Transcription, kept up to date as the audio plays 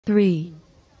3,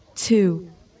 2,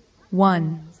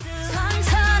 1.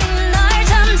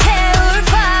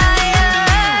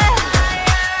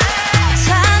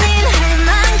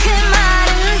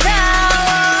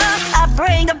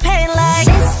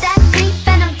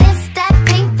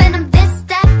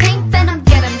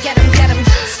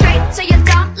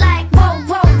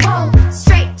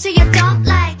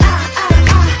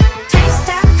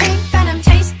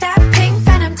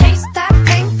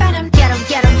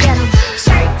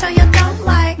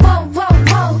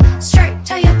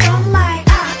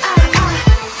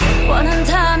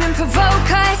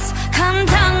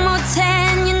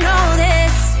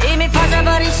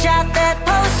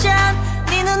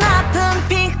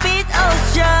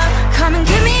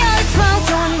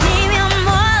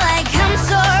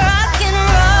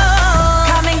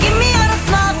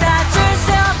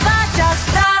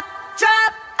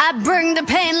 Bring the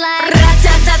pain like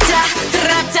ra-ta-ta-ta,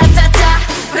 ra-ta-ta-ta,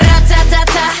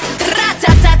 ra-ta-ta-ta,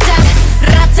 ra-ta-ta-ta,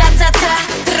 ra-ta-ta-ta,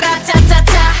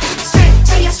 ra-ta-ta-ta. Straight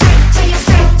to you, straight to you,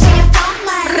 straight to you, don't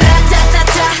like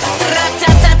ra-ta-ta-ta,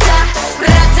 ra-ta-ta-ta,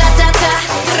 ra-ta-ta-ta,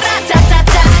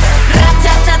 ra-ta-ta-ta,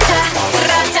 ra-ta-ta-ta,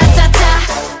 ra-ta-ta-ta.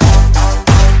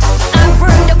 I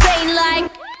bring the pain like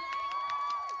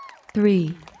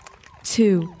 3,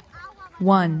 2,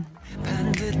 1.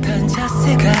 반듯한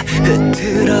자세가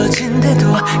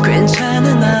흐트러진데도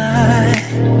괜찮은 날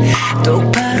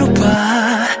똑바로 봐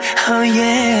oh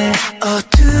yeah.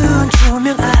 어두운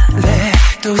조명 아래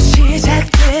또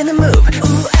시작되는 move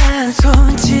우아한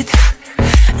손짓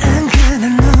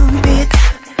은근한 눈빛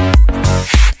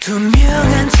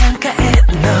투명한 창가에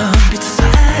넌 비춰서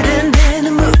아른대는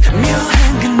move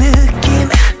묘한 그 느낌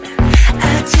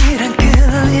아찔한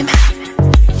끌림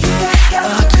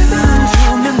어두운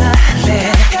조명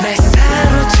아래 날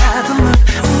사로잡은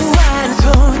우아한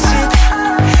손짓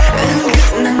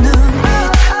은근한 눈빛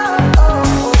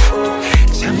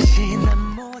잠시 난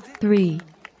모든 3,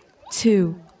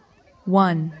 2,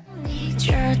 1. Need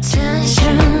your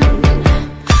attention.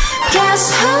 Guess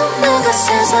who 누가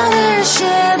세상을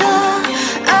싫어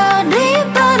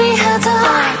Anybody had a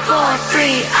 5, 4,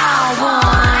 3, I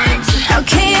want.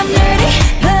 Okay, I'm nerdy,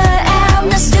 but I'm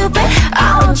not stupid.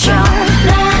 I'll try.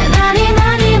 나니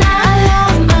나니 나 I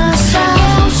love myself.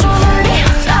 Yeah, I'm so nerdy,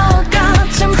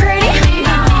 똑같은 pretty.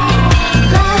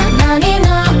 나니 나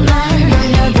날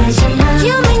놀려들지만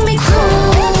You make me cool.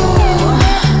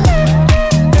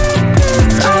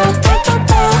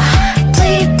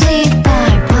 Bleed, bleed,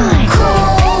 bye, bye.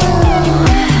 Cool.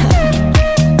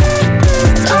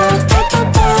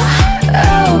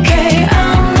 Okay,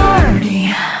 I'm nerdy.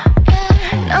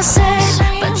 Now say,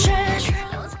 but change.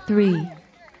 3,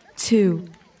 2,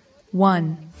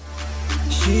 1.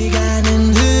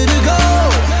 시간은 흐르고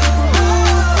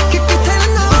그 끝에는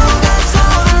너가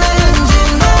설레는지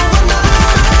너무나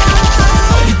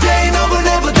이 day never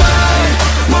never die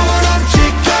몸을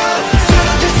멈추고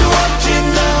사라질 수 없지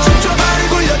너 춤춰발을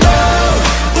굴려도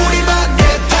우리만의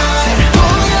time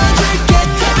보여줄게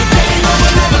이 day never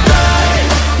never die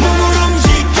몸을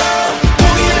움직여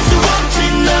포기할 수 없지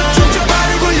너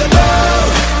춤춰발을 굴려도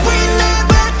We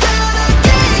never gonna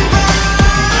give up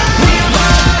We are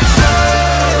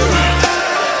myself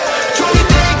종이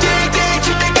땡땡땡 칠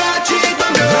때까지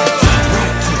던져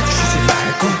쉬지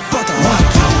말고 뻗어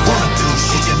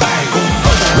쉬지 말고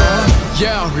뻗어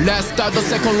Yeah, let's start the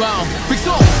second round.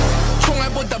 빅송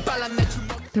총알보다 빨란 내 춤.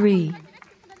 3,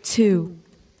 2,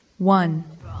 1.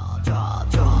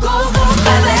 Go, go,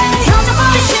 baby.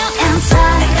 던져버린 shoe and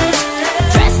tie.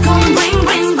 Dress code ring,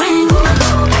 ring, ring.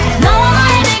 너와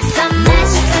나의 mix and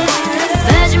match.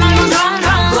 내지 말고 run,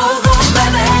 run. Go, go,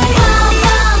 baby.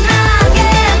 뻔뻔하게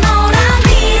너랑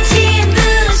미친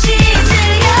듯이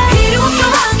즐겨. 필요 없어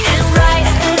wrong and right.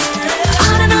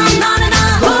 On and on, on and on.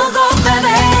 Go, go,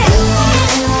 baby.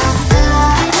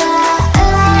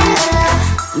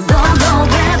 Go, go,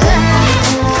 baby.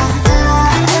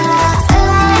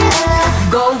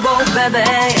 Go, go, baby.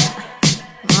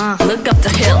 Look up the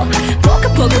hill.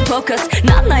 Focus, focus, focus.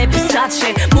 난 나의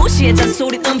피사체. 무시해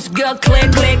잔소리 움직여.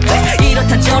 Click, click, click.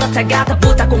 이렇다 저렇다 가다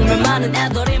보다 공면 많은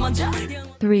애들이 먼저.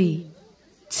 3, 2,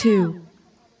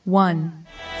 1.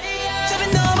 저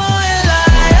너머의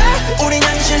liar 우린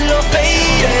현실로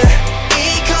faded 이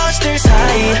거짓들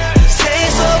사이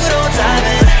세속으로 dive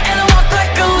And I walk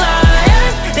like a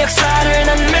lion 내 역사를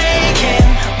난 making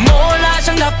몰라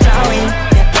정답 따윈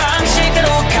내 방식대로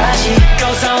가지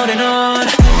Goes on and on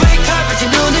Wake up 이제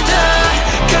눈을 떠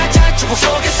가짜 축복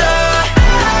속에서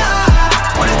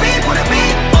Wanna be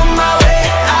on my way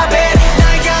I've been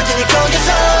날 곁에 네 거기선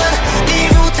네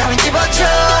후 따윈 집어쳐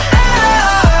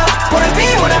Wanna be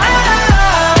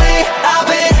I've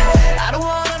been I don't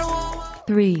want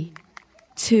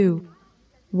 2,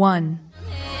 1.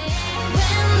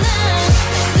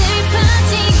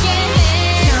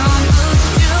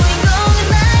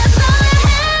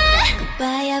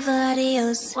 Goodbye, ever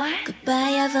adios.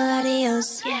 Goodbye, ever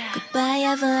adios. Goodbye,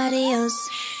 ever adios.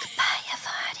 Goodbye,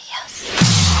 ever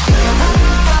adios.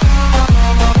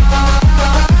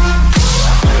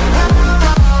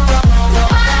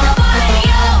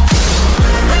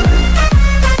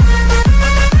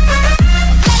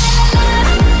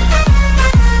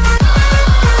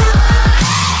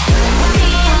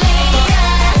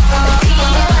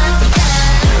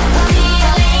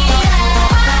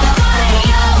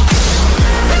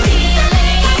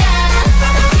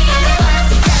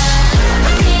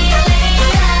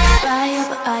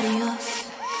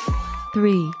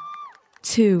 3,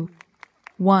 2,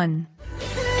 1.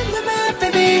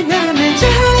 Baby, 나는 저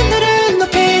하늘을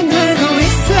높이 날고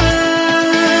있어.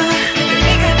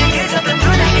 네가 내게 잡은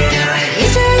분에게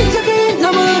이제 여기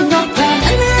너무 높아.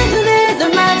 난 눈에 널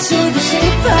맞추고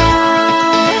싶어.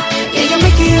 Yeah, you're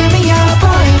making me your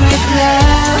boy with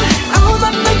love. Oh my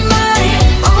my my,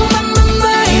 oh my my my.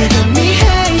 You got me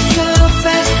high so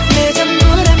fast. 내 전부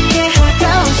함께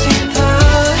하고 싶어.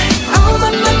 Oh my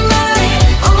my my,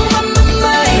 oh my my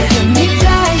my. You got me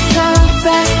fly so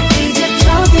fast. 이제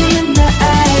조금은 나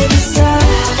알겠어.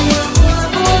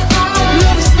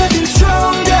 Love is nothing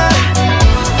stronger.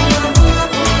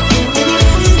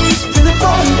 Feel the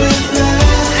boy with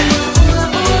love.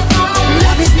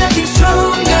 Love is nothing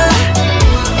stronger.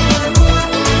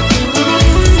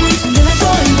 Feel the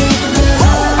boy with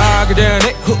love. 아 그대 내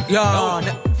후연.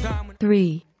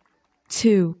 3,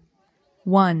 2,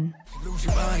 1.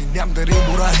 남들이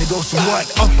뭐라 해도 so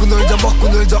what. 얻고 놀자 먹고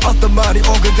놀자 어떤 말이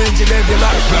오게든지 live your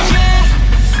life.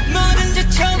 뭐든지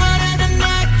처벌하는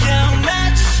knockout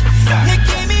match.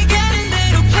 느낌이 가는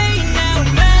대로 play now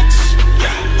match.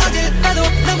 어딜 가도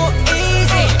너무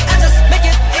easy. I just make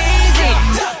it easy.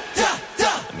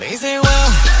 Amazing wow.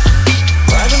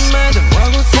 말든 말든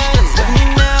뭐고 사는 let me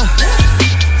know.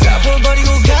 다 버리고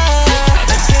가.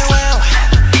 Amazing wow.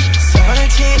 선을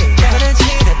치는 가는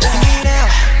치는 let me know.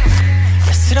 다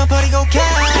쓸어버리고 가.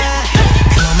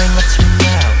 Come and watch me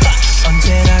now.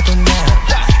 언제라도 now.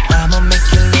 I'ma make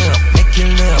you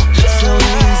look so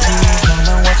easy. 너만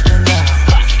watch me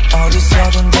now.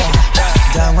 어디서든 다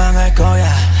당황할 거야,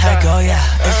 할 거야.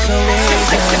 It's so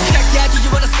easy.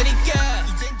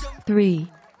 3,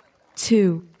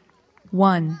 2, 1.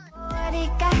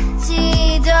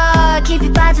 어디까지 더 깊이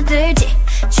빠져들지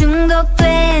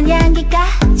중독된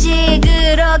향기까지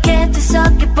그렇게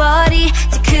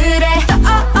뒤섞여버리지 그래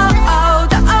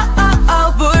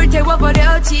더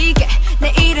불태워버려지게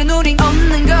내일은 우린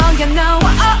없는 거야 no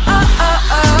I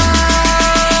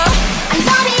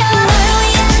love you 널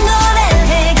위한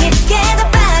노래를 깊게 더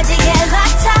빠지게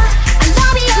락타 I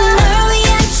love you 널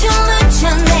위한 춤을 춰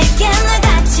내게 널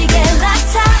갇히게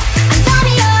락타 I love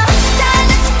you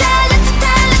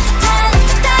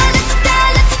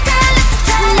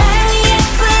날 위해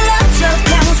불러줘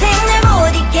평생 날 못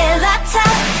잊게 락타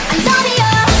I love you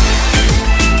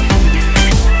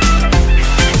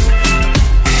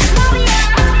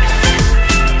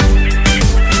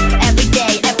Every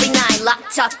day, every night,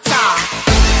 락타타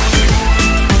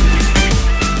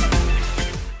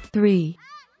 3,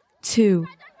 2,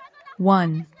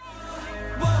 1.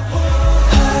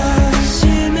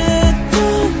 심했던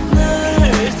날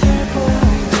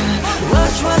돌보다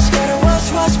Watch gotta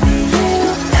watch me you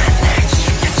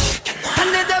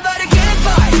한대 더 버려 good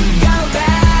boy go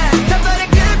back 더 버려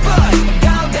good boy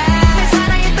go back 내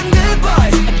사랑했던 good boy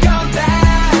go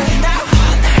back now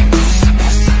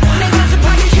내 가슴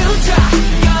파괴 휴자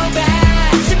go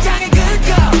back 심장에 good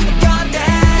go go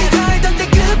back 이거 알던 내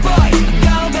good boy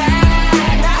go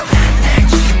back now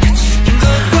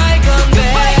good boy come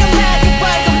back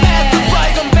goodbye come back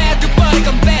goodbye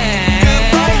come back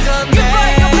goodbye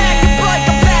come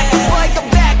back goodbye come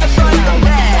back goodbye come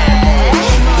back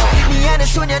미안해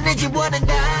소녀 내 지원은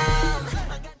다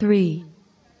 3,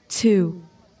 2,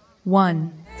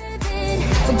 1.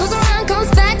 What goes around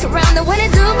comes back around. And when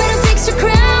it do, better fix your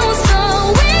crown. So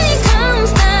when it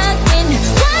comes back in,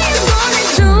 what you gonna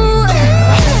do?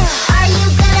 Are you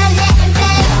gonna let him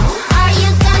stay? Are you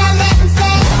gonna let him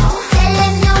stay? Tell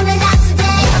him no, no, not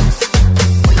today.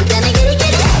 You gonna get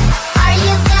it? Are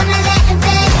you gonna let him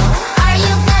stay? Are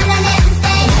you gonna let him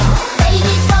stay?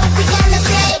 Ladies, what we gonna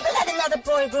say? Let another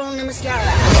boy grow in mascara.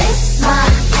 This my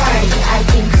party. I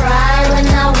can cry when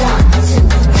I want to.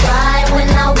 Cry when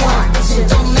I want to.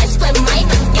 Don't mess with my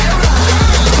mascara.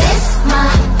 This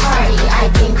my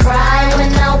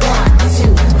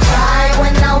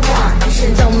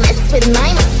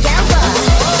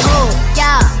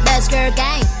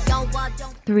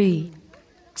 3,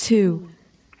 2,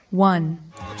 1.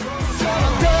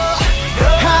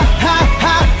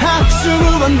 하하하하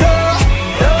 20번 더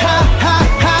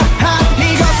하하하하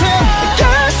이것은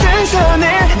결승선에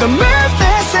The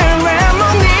Memphis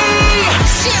Ceremony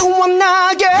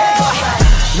시원하게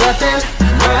Left and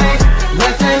right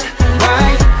Left and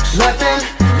right Left and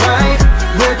right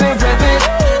Whip it whip it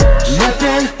Left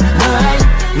and right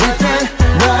Left and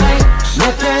right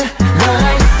Left and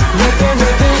right Whip it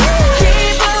whip it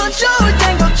기분 좋을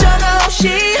땐 걱정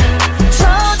없이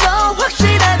서서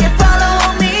확실하게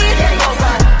follow me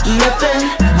Left and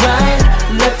right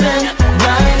Left and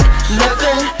right Left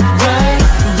and right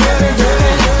Get it get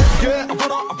it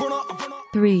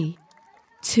 3,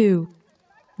 2,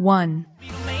 1.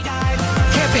 Keep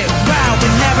it wild,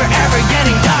 we're never ever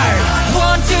getting tired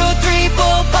 1, 2, 3,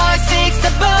 4, 5, 6,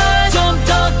 7 좀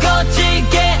더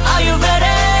거칠게 Are you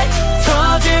ready?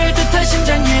 터질 듯한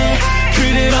심장에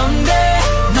그대로인데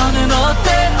너는 어때?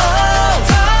 Oh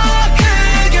더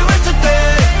크게 외칠 때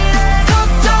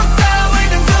걱정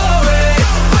따위는 glory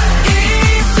이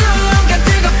순간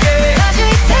뜨겁게 다시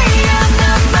태어난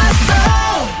my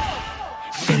soul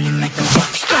Feeling like a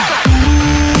rockstar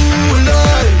Ooh,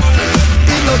 Lord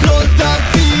In the blood that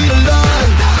feel alive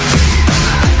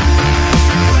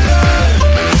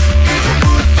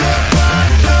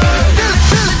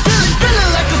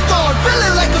Feeling like a star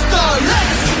Feeling like a star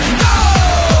Let's go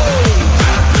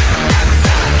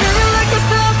Feeling like a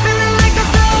star, feeling like a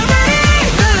star,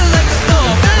 feeling like a star,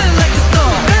 feeling like a star,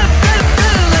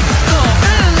 feeling like a star,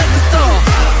 feeling like a star.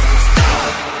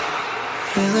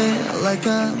 Feeling like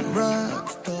a rock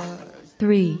star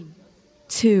 3,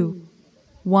 2,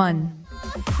 1.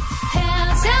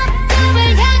 Hands up, 꿈을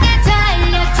향해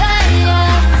달려 달려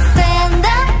Stand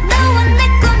up, 너와 내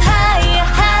꿈 higher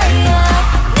higher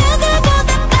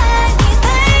누구보다 빨리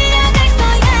달려갈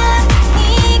거야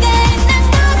네가 있는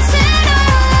곳으로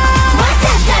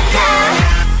와타타타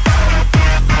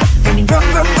Burning vroom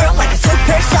vroom vroom like a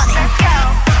supersonic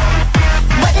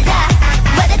와다다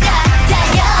와다다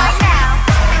달려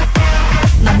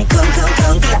맘이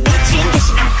쿵쿵쿵 뛰어 미친 듯이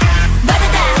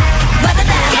와다다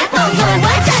와다다 Keep on going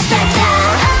와타타타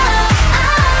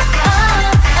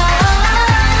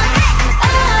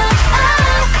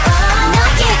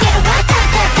너에게로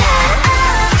와타타타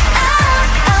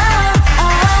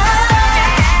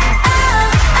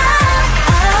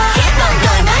Keep on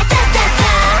going 와타타타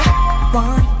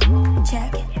One,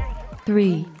 check it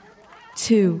 3,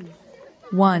 2,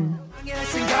 1.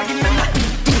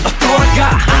 돌아가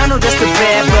I know that's the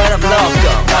bad but I'm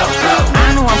loco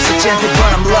I know I'm so gentle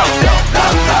but I'm loco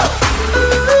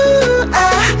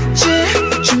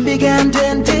아직 준비가 안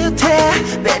된 듯해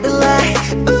Baby like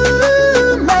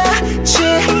마치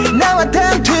나와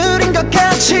단둘인 것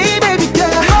같이 Baby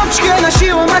girl 멈추거나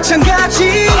쉬워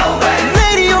마찬가지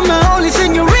Lady on my only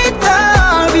señorita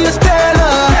I'll be a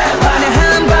stellar 반에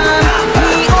한방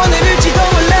네 오늘일지도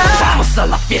몰라 Vamos a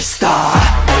la fiesta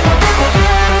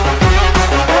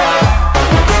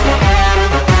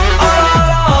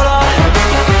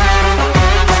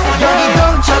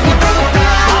여기도 저기도 다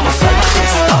Vamos a la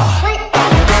fiesta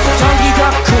저기가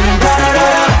큰 바라라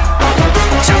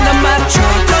장난 맞춰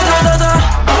더더더더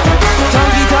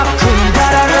저기가 큰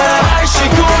바라라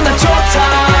날씨고 난 좋다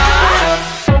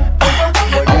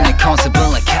Only concept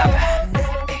like Kpop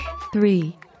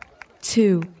 3,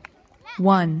 2,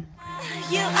 1.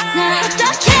 난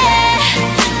어떻게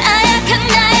나약한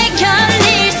나에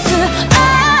견딜 수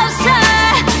없어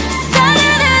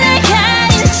서로를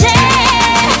가린 채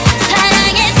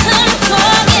사랑의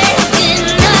숨통을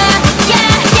끊어야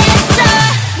했어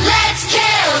Let's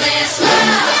kill this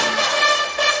love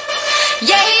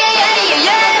Yeah yeah yeah yeah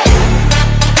yeah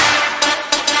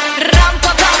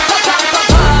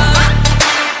람파파파파파파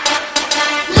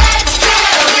Let's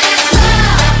kill this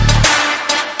love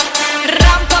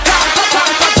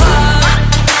람파파파파파파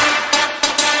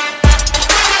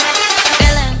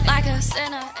Feeling like a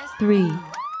sinner 3,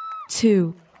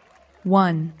 2,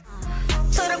 1.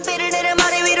 초록빛을 내려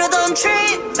머리 위로 don't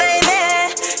trip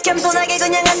baby 겸손하게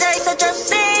그냥 앉아있어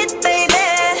just sit baby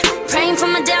Praying for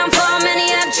my downfall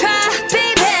many I've tried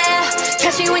baby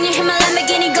Catch me when you hit my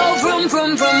Lamborghini go vroom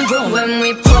vroom vroom vroom When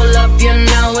we pull up you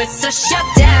know it's a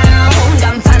shutdown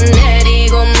간판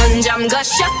내리고 문 잠가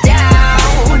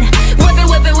shutdown Whip it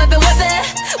whip it whip it whip it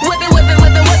Whip it whip it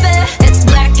whip it whip it It's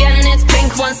black and it's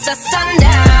pink once the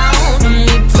sundown When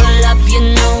we pull up you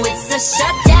know it's a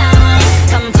shutdown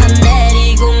간판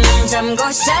내리고 문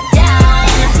잠궈 shutdown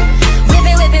Whip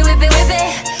it whip it whip it whip it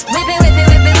Whip it whip it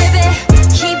whip it whip it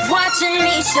Keep watching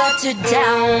me shut it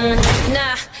down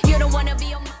Nah, you don't wanna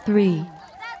be on my 3,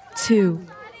 2,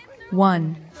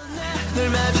 1. 널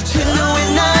마주친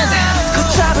너의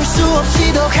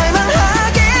없이도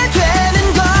갈망하게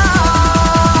되는 걸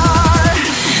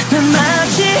난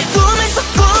마치 꿈에서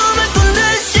꿈을 꾼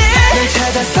듯이 널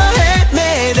찾아서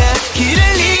헤매다 길을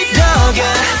잃어가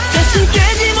다시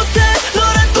깨지 못할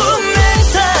너란 꿈에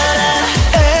살아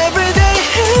Every day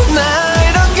and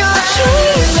night I'm gonna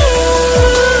chase you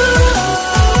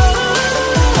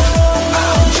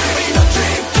I'm dreaming a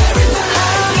dream every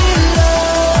night I'm in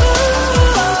love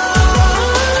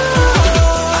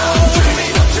I'm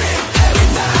dreaming a dream every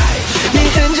night 네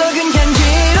흔적은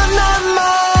향기로 남아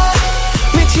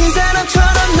미친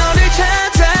사람처럼 너를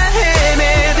찾아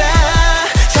헤매다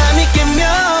잠이 깨면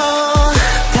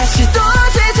다시 또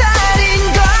제자리인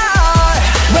걸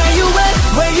Where you at,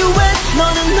 where you at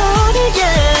너는 어디에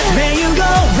Where you go,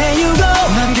 where you go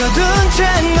남겨둔 채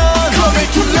넌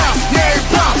Coming to now 내일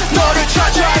밤 너를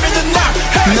찾아 헤매는 날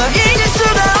hey. 널 잊을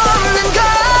수가 없는 걸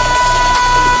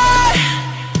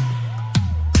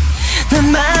난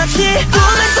마치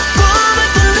꿈에서 꿈을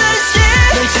꾼 듯이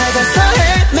널 찾아서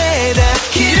헤매다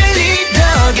길을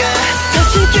잃어가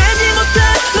다시 깨지 못할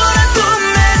너란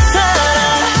꿈에 살아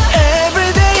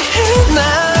Every day and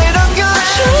night I'm gonna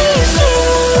chase you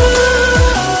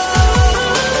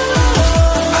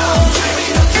I'm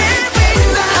dreaming of every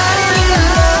night I'm in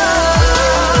love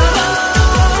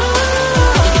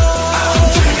I'm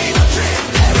dreaming of dream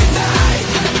every night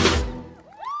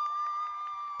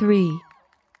 3,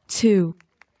 2,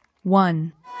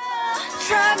 1.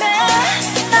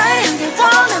 나를 향해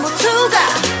원해 모두가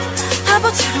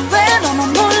바보처럼 왜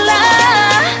너만 몰라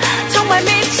정말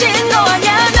미친 거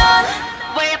아냐 넌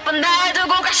왜 예쁜 날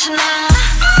두고 가시나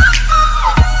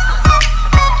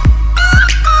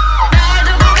날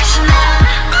두고 가시나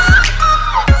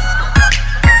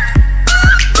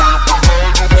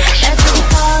날 두고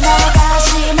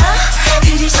떠나가시나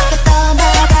그리 쉽게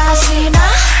떠나가시나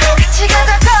같이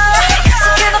가자고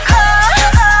약속해놓고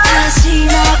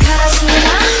가시나 가시나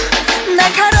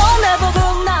날카로운 날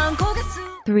보고 난 고개 숙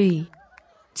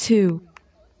 3, 2,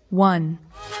 1.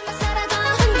 살아도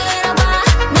흔들어봐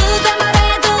누가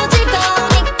말해도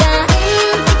즐거우니까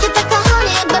티키타카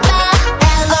honey baby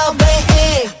L.O.V.E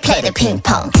play the ping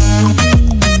pong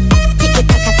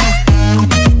티키타카타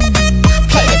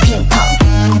play the ping pong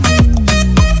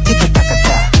티키타카타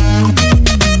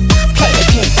play the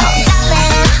ping pong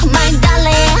Darling, my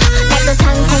darling 나도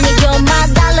상상해 you're my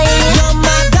darling You're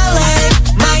my darling,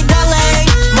 my darling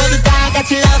모두 다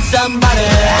같이 love somebody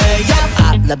Yep,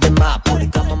 I love them up 우리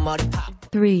검은 머리 pop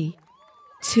 3,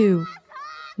 2,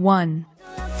 1.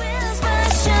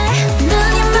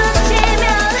 눈이 마주치면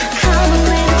Come a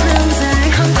little closer,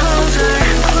 come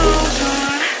closer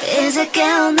Is it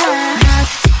girl now?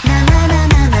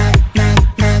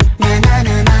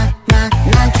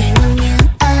 난 기분이 a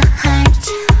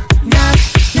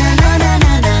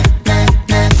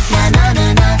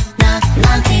heart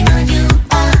난 기분이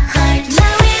a heart 날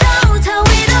위로 더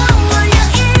위로 올려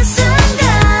이 순간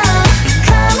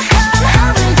Come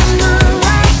over the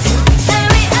moonlight Say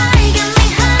we I get me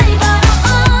high 바로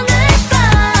오늘 밤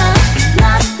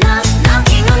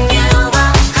knocking on your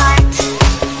heart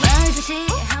날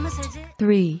주시하면서 3,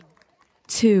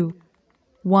 2,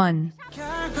 1.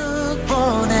 결국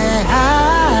보내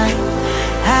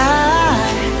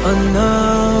oh no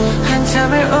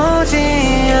한참을 오지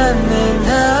않는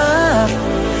날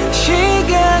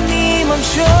시간이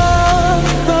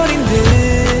멈춰버린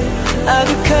듯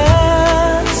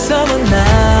아득한 summer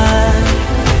night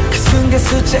그 순간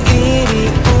숫자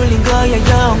 1이 울린 거야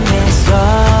영에서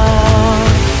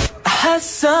hot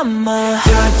summer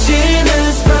터지는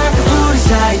spark 우리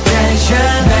사이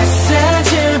tension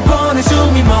메시지를 보내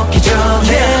숨이 먹기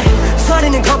전에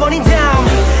소리는 커버린 down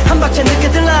한 박자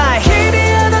늦게 들 like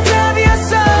희미하다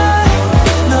답이었어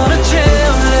너를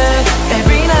채울래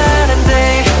every night and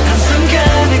day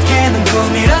한순간에 깨는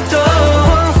꿈이라도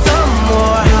want some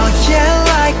more 너의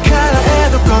like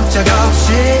color에도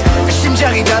꼼짝없이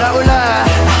심장이 달아올라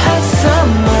hot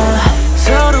summer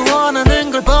서로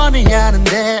원하는 걸 뻔히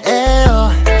아는데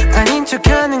아닌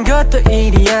척하는 것도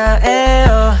일이야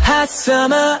hot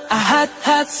summer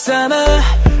hot summer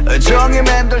종일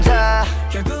맴돌다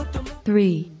 3,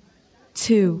 2,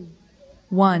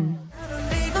 1.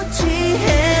 이거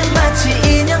취해 마치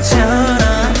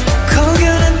인형처럼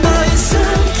고결한 너의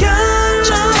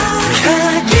숨결로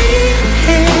가기에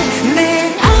내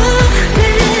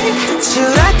안에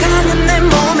추락하는 내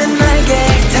몸에 날개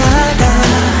달아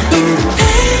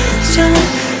intention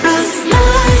last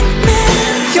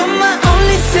nightmare You're my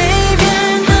only savior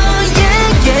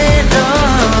너에게로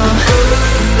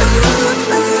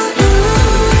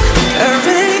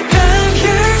Already I'm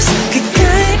yours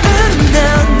그가이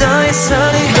아름다운 너의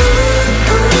소리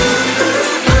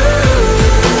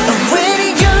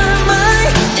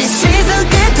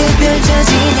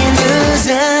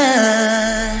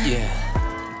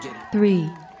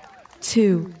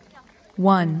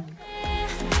 1.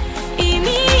 이미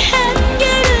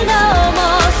한계를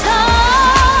넘어서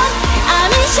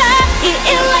I'm in shock, 이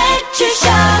electric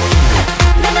shock.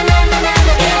 나나나나나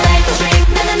electric,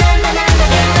 나나나나나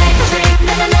electric,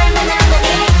 나나나나나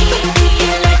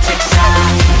electric shock.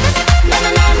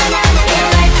 나나나나나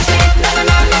electric,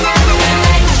 나나나나나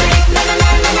electric,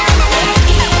 나나나나나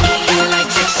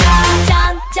electric shock.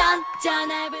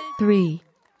 짠짠짠. 3,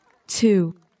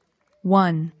 2,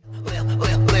 1.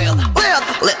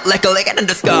 Like a leg in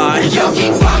the sky.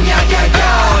 여긴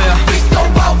광야야야. We so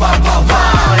wow wow wow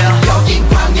wow. 여긴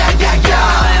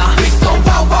광야야야. We so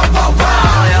wow wow wow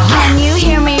wow. Can you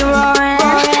hear me roaring?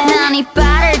 난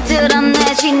이빨을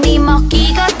드러내지 네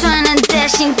먹기가 되는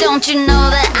대신 Don't you know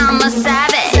that I'm a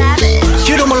savage?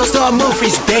 You don't 몰라서 move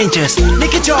is dangerous.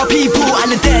 느껴져 피부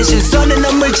안에 tension. 손에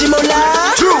넘을지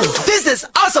몰라. True, this is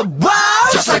awesome. Wow.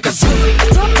 Just like a zoo.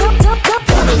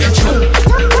 보는 중.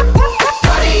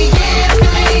 Body yeah,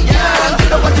 feeling young. You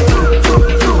know what to do.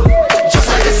 Just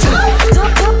like a zoo.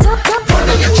 보는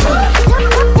중.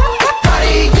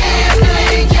 Body yeah,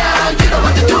 feeling young. You know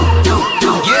what to do.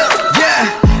 Yeah,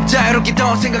 yeah. 자유롭게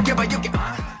더 생각해봐. You can.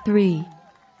 3,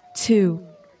 2,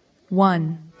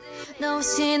 1.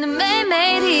 놓으시는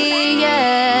매일매일이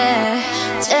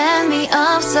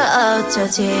재미없어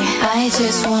어쩌지 I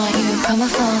just want you from my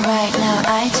phone right now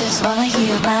I just wanna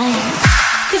hear mine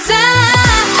Cause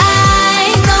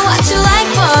I know what you like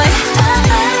boy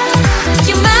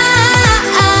You're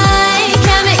mine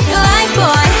Can't make you like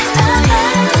boy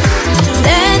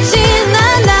내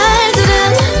지난 날들은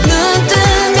눈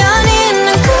뜨면 있는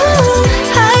cool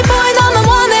High boy 너만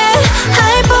원해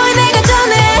High boy 내가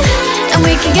전해 And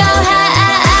we can go high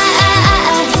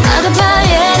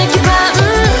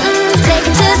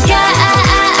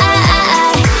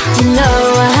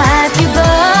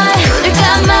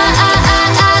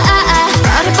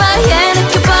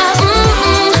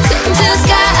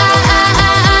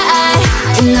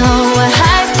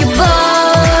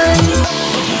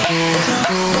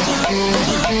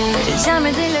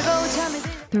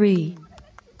Three,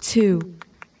 two,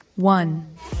 one.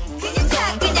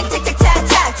 그냥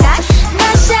탁탁탁탁탁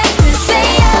나 샤이를 say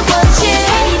I want you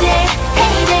Hey there,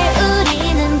 hey there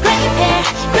우리는 great pair,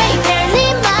 great pair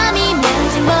네 맘이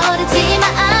뭔지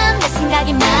모르지만 내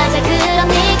생각이 맞아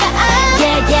그러니까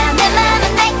Yeah, yeah 내 맘은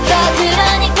내 거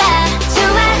그러니까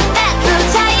좋아한다고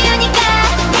자유니까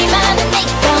네 맘은 내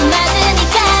거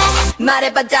많으니까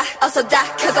말해봐 다 어서 다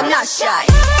Cause I'm not shy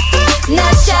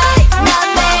Not shy, not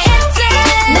me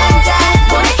난 잘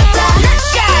보니까 Not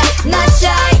shy, not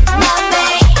shy, not me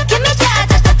Give me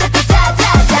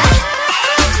da-da-da-da-da-da-da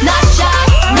Not shy,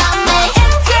 not me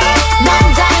난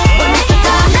잘 보니까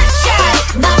Not shy,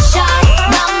 not shy,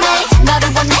 not me 너를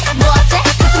원해 뭐 어때?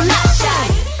 Cause I'm not shy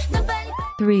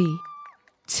 3,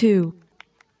 2,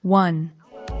 1.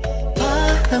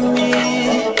 바람이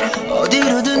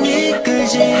어디로든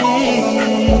이끌지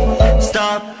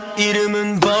Stop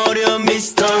이름은 버려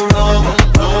Mr. Rover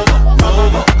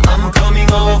I'm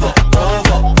coming over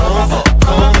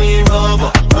Call me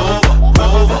Rover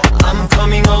I'm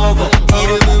coming over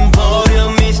이름은 버려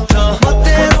Mr.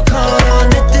 멋대로 걸어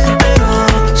내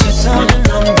뜻대로 시선은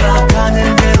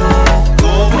넘겨가는 대로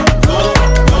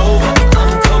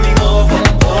I'm coming over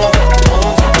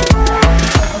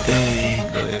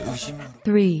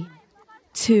 3,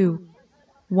 2,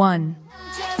 1.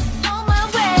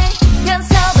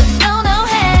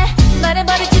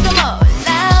 말해버릴지도 몰라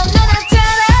넌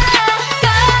알잖아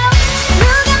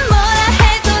누가 뭐라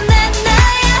해도 난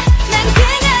나야 난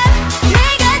그냥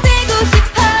내가 되고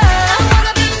싶어 I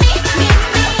wanna be me, me,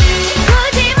 me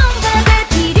굳이 뭔가 될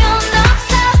필요는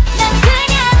없어 난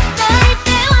그냥 너일 때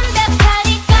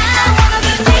완벽하니까 I wanna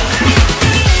be me, me,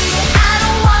 me I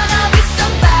don't wanna be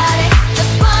somebody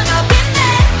Just wanna be me,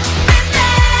 me, me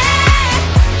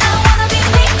I wanna be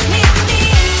me, me, me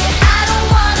I don't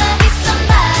wanna be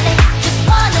somebody Just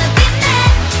wanna be me,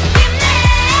 be me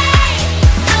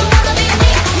I wanna be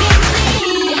me, me,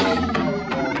 me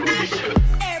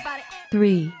Everybody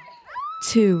 3,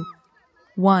 2,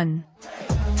 1.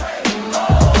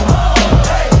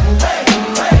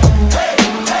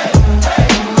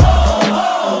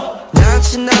 난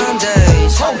지난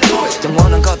days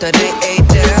영원한 것들이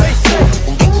있대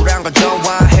우린 쿨한 걸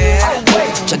좋아해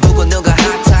자두고 누가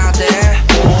핫하대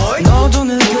너도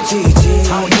느껴지지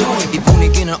이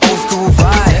분위기는 old school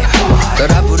vibe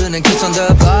따라 부르는 kiss on the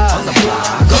block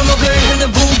골목을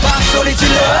흔든 붐박 소리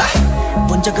질러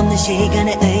본 적 없는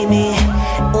시간의 의미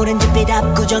오렌지빛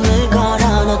압구정을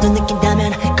걸어 너도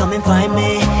느낀다면 come and find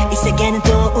me 이 세계는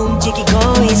또 움직이고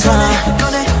있어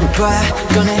꺼내봐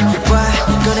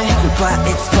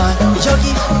it's fun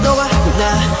여기 너와 나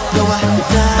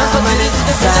난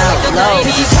sound low.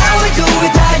 This is how we do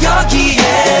it 다 여기에.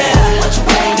 What you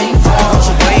waiting for? What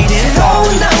you waiting for?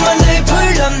 새로운 낭만을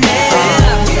불렀네.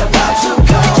 We about to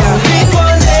go. 우린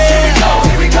원해.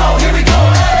 Here we go, here we go,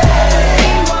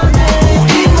 hey.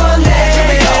 우린 원해. Here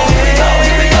we go,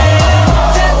 here we go.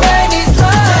 That night is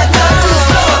love. That night is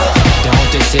love. Don't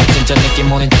diss it 진짜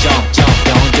느낌 오는 jump jump.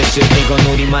 Don't diss it 이건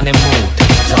우리만의 mood.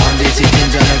 Don't diss it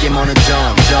진짜 느낌 오는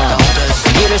jump jump.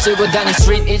 길을 쓸고 다닌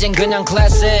street 이젠 그냥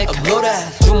classic.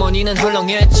 주머니는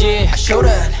헐렁했지.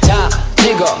 다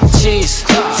찍어 cheese.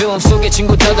 film 속의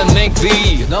친구들은 make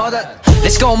beat.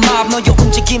 Let's go mob 너의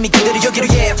움직임이 그대로 여기로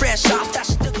yeah fresh off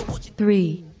다시 뜨거워진 3,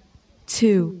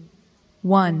 2,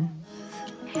 1.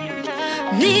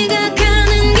 네가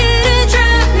가는 길을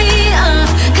drop me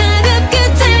off 가볍게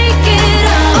take it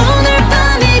off 오늘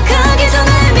밤이 가기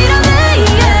전에 밀어내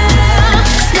yeah.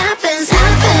 Snapping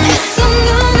snapping 손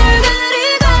눈을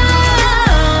가리고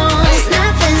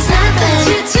Snapping snapping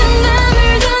지친 맘을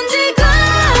던지고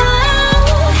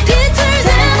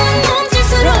비틀대는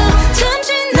몸짓으로 잠시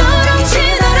너랑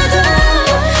치더라도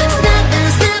Snapping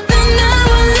snapping I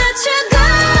won't let you go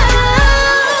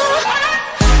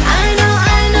I know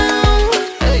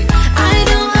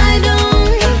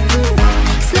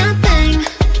Snapping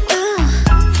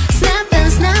snapping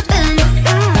snapping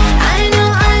I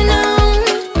know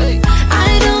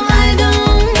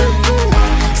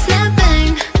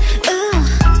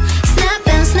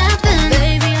Snapping snapping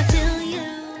baby I feel you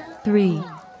 3,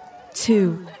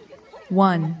 2,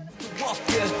 1.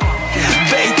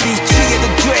 Baby 취해도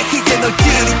돼 이제 널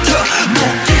들이켜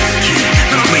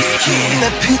너 위스키 내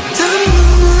피땀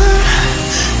눈물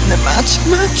내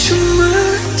마지막 춤을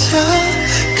다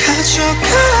가져가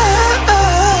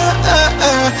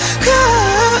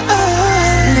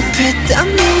내 피땀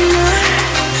눈물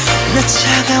내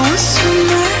차가운 숨을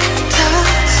다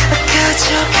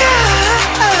가져가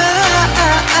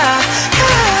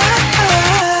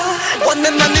One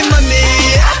money money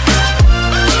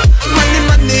Money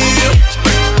money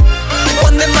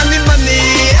One money money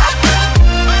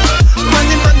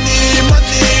Money money money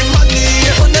money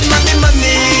One money money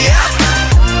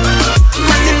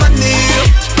Money money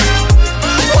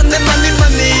One money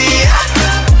money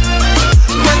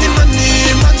Money money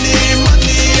money money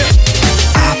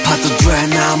아파도 돼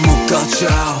나 묶어줘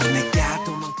내가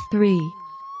도망 3,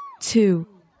 2,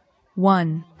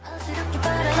 1.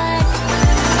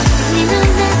 네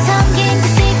눈에 담긴 그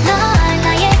시그널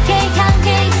나에게 향해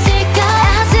있을까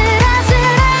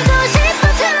아슬아슬하고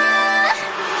싶어져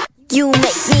You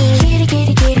make me kitty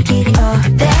kitty kitty kitty all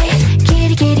day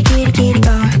kitty kitty kitty kitty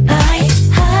all night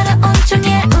하루 온종일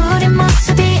우리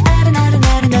모습이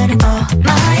아른아른아른아른 all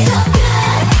night So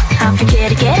good I'm for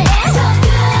kitty kitty So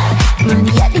good 문이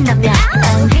열린다면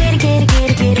I'm kitty kitty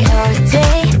kitty kitty all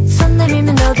day 손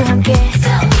내밀면 너도 함께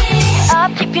So good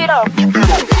Up keep it up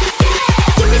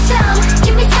Give me some,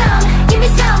 give me some, give me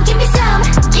some, give me some,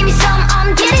 give me some,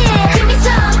 I'm getting it. Give me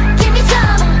some, give me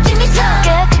some, give me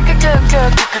some.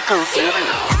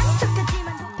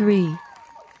 3,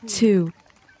 2,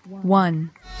 1.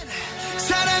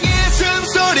 사랑의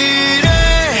숨소리를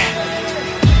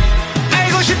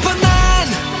알고 싶어 난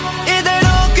이대로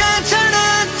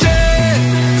괜찮았지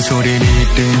소리를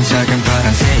뜬 작은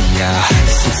파란새야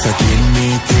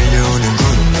속삭임이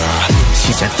들려오는구나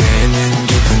시작되는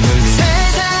깊은 울림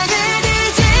세상을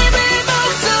뒤집을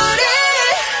목소리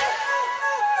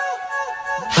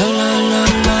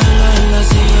랄랄랄랄랄라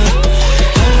see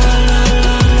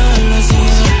랄랄랄랄랄라 see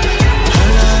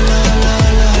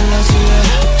랄랄랄랄랄라 see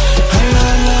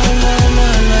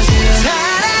랄랄랄랄랄라 see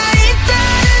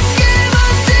살아있다는 게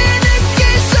뭔지 느낄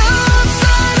수 없어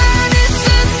난 이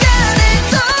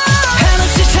순간에도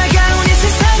한없이 차가운 이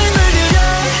세상을 물들여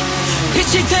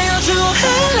빛이 되어주어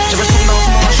할래 제발 숨 넣어서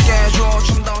멋있게 해줘 좀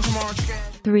더 멋있게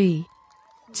 3,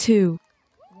 2,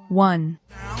 1.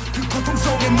 고통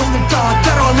속에 눈을 떠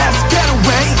따라와 let's get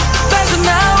away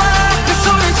빠져나와 그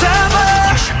손을 잡아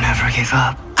You should never give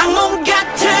up 악몽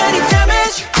같은 이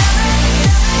damage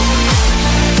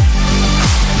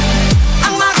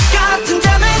악마 같은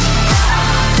damage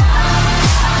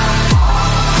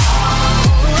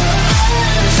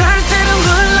절대로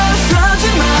물러서지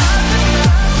마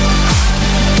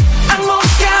악몽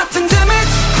같은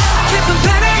damage 깊은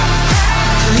panic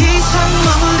더 이상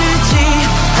머무르지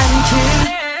않길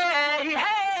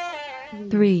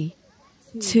 3,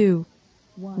 2,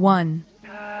 1.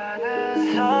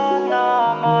 선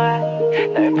너머에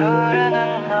널 부르는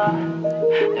널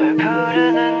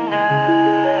부르는 날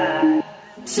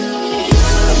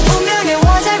운명의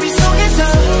와사비 속에서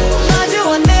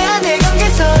마주한 내 안의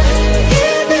경계선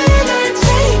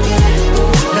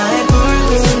나의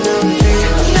붉은 눈빛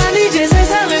난 이제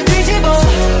세상을 뒤집어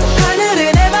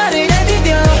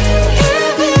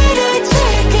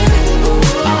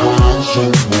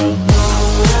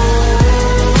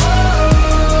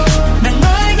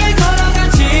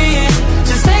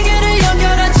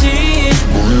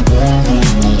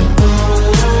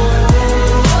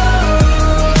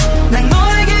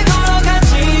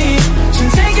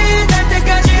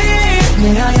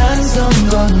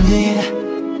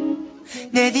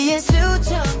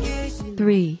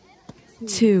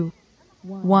 2,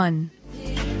 1.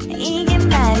 이게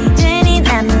말이 되니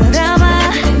난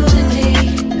물어봐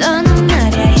너는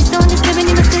말야 It's on just living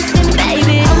in the system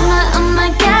baby Oh my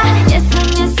god Yes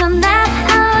and yes on that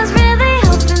I was really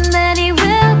hoping that it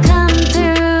will come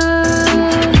through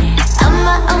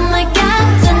Oh my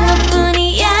god 전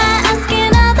너뿐이야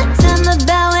Asking all the time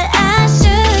about what I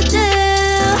should do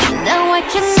Now I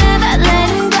can never let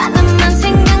him go 너만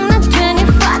생각나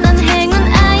 24 넌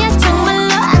행운아야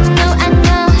정말로 I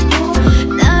know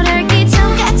널 알기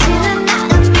전까지는 나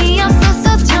의미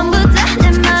없었어 전부 다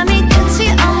내 맘이 끝이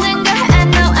없는 걸 I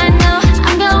know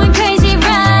I'm going crazy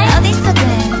right 어디서든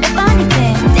몇 번이든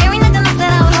Staring at the lights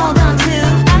that I would hold on to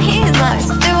I hear his voice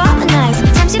through all the nights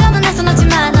잠시라도 내 손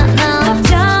놓지만 no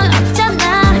걱정 없잖아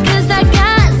Cause I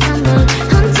got someone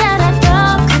혼자라도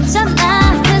괜찮아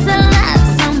Cause I love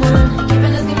someone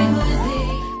Giving us who is he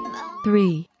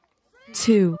 3,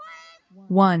 2,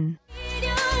 1.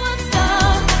 필요 없어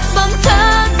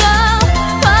멈춰줘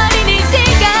버린 이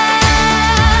시간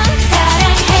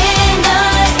사랑해 널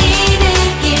이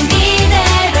느낌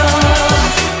이대로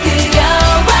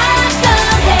그려왔던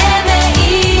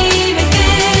헤매임의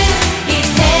끝이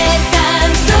세상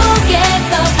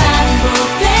속에서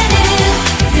반복되는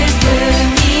슬픔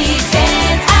이젠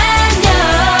안녕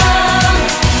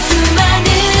수많은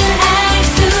알 수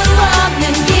없는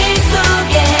길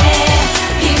속에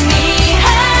희미한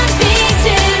빛을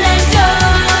난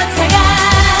쫓아가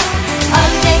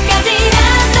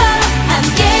언제까지라도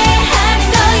함께하는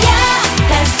거야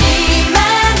다시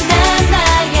만난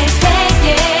나의 세계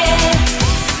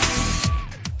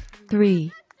 3,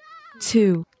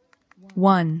 2,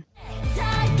 1.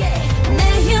 내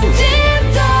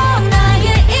형집도 나의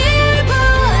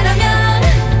일부라면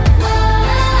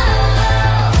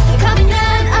겁이 난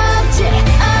없지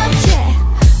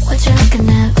What you looking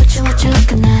at what you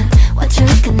looking at What you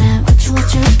looking at what you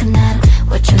looking at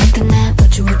What you looking at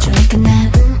what you looking at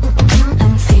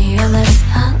I'm fearless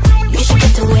You should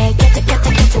get away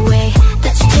get away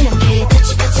다치지 않게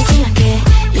다치지 않게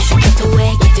You should get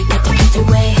away get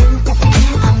away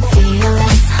I'm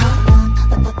fearless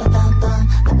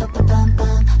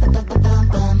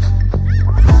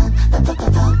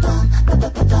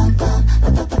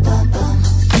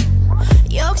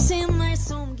욕심을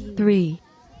숨기 3,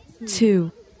 2,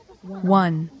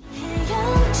 1.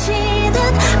 헤엄치듯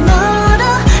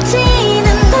멀어지는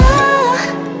너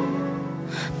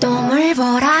또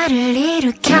물보라를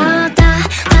일으켜다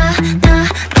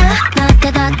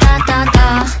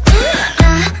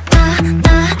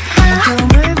또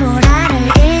물보라를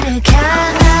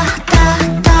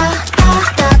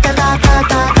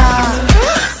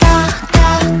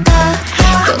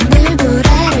또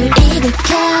물보라를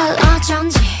일으켜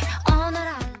어쩐지 오늘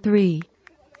 3,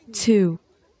 2,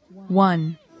 1.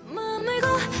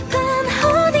 머물고픈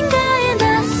어딘가의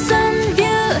낯선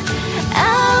view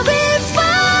I'll be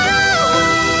far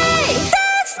away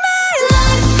That's my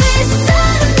life is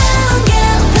아름다운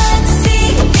galaxy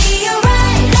Be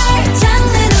alright 날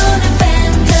장르로는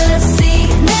fantasy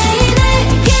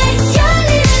내게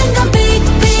열리는 건 big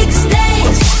big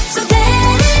stage So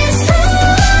that is who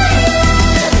I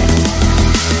am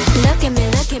Look at me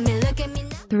look at me look at me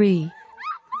 3,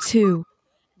 2,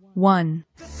 1.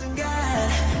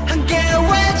 함께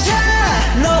외쳐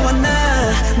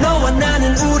너와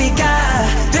나는 우리가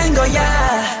된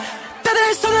거야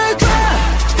다들 손을 꿔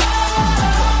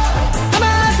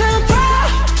가슴 펴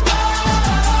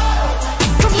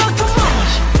Come on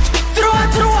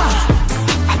들어와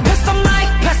Pass the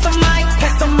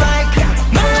mic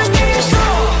너랑 일쇼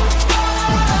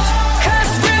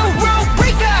Cause real world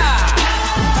breaker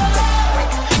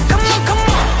Come on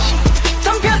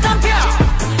덤벼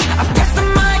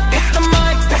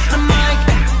Pass the mic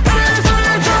다들 손을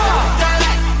줘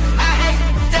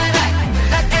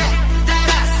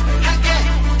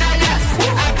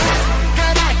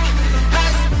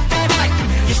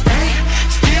You stay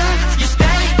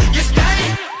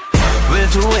We're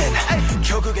doing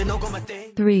결국엔 오고만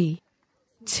돼 3,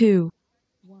 2,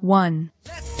 1.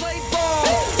 Let's play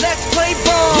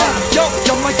ball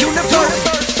You're my universe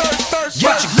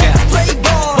What you got? Let's play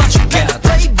ball What you got? Let's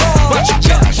play ball What you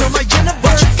got? You're my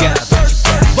universe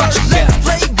What you got? Let's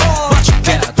play ball What you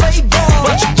got? Let's play ball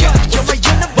What you got? You're my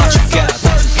universe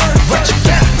What you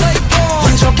got? Play ball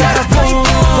What you got? Play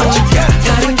ball What you got?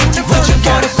 다른 게 What you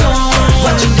got?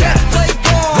 What you got? Play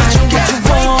ball What you got?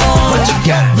 What you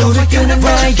got? 너를 끄는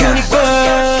my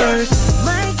universe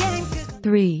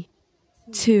 3,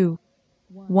 2,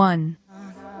 1.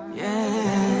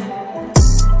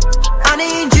 I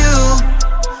need you,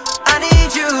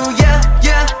 yeah,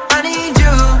 I need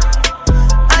you,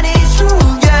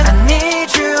 yeah, I need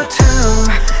you too.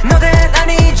 Know that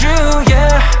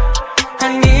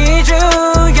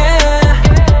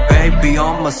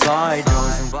side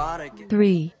조승 바랄게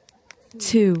 3,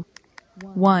 2,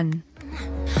 1.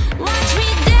 Watch me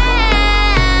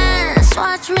dance,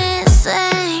 watch me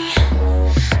sing.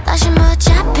 다시 못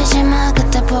잡히지 마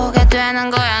그때 보게 되는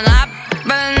거야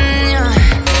나쁜 년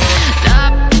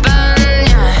나쁜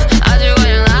년 아주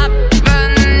그냥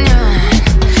나쁜 년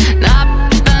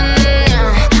나쁜 년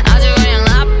아주 그냥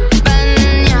나쁜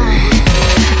년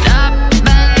나쁜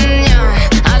년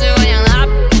아주 그냥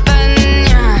나쁜 년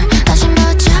다시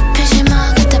못 잡히지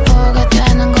마 그때 보게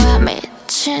되는 거야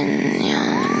미친년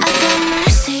I got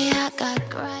mercy, I got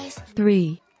grace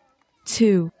 3,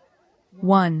 2,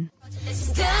 1.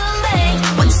 Still late,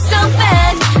 want you so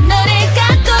bad 너를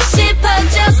갖고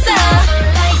싶어졌어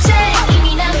이제 이미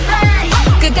난 fine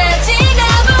끝까지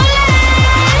가볼래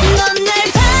넌 날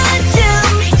봐도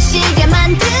미치게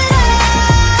만들어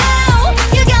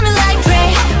You got me like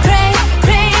cray, cray,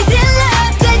 crazy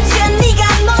love 대체 네가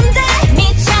뭔데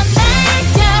미쳐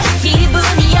날려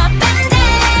기분이 up and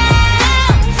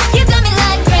down You got me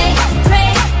like cray,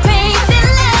 cray, crazy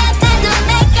love 나도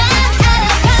내가 out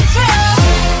of control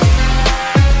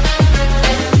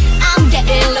I'm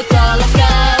getting loco, loco.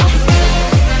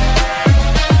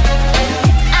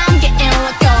 I'm getting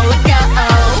loco, loco.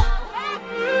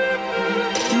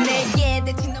 내게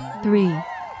대신 넌 3,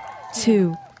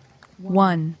 2,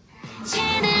 1.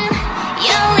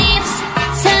 Your lips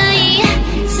사이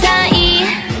사이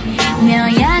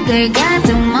묘약을 가득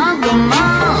머금어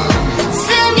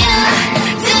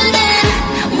스며드는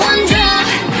one drop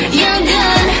You're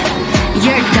gone,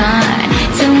 you're gone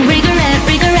Don't regret,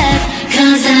 regret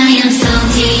Cause I am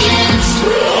salty and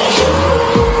sweet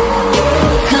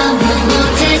거부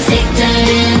못해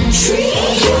색다른 treat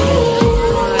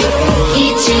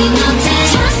잊지 못해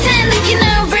Just looking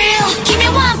real Give me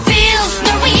one feels 널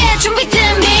위해 준비된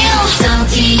meal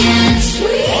Salty and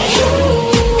sweet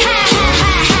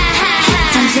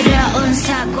잠스러운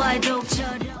사과의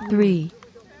독처럼 3,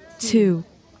 2,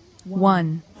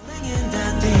 1.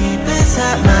 Deep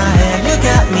inside my head you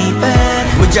got me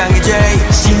bad 문장이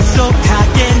제일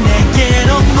신속하게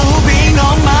내게로 moving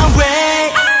on my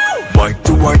way Why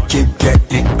do I keep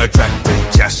getting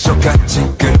attracted 자석같이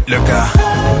끌려가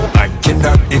I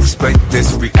cannot explain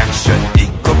this reaction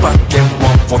이거밖에 1,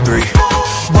 4, 3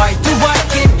 Why do I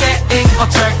keep getting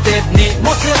attracted 네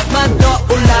모습만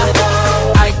떠올라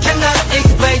I cannot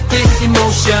explain this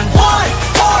emotion 1,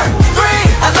 4, 3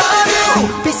 I love you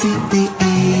A, B, C, D,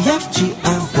 E, F, G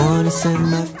I wanna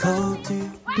send my code to you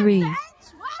 3,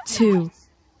 2,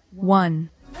 1.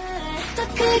 더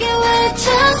크게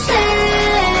외쳐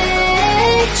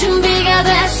say 준비가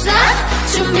됐어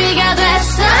준비가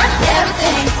됐어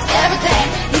Everything everything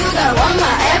you gotta want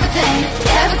my everything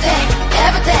everything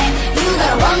everything you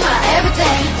gotta want my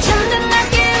everything 잠든 날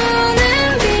깨우는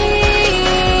빛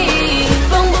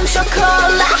뽕뽕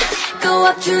쇼콜라 go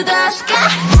up to the sky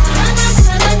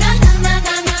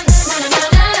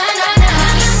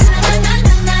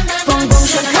뽕뽕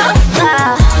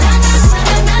쇼콜라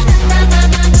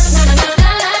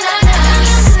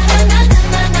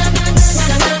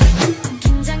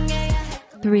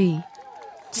 3,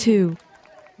 2,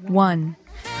 1.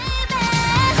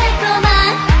 달콤한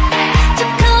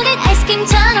초콜릿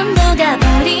아이스크림처럼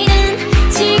녹아버리는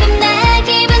지금 내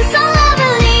기분 so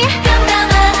lovely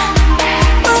깜깜한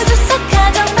우주 속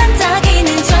가장 반짝이는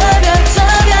저별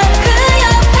그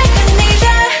옆에 큰 네가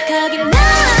거기 나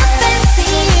fancy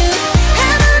you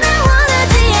아무나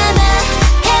원하지 않아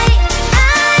Hey I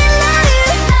love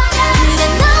you 그래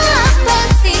너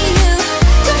fancy you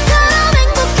좀처럼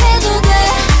행복해도 돼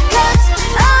Cause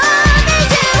I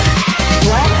need you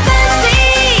Fancy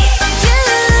you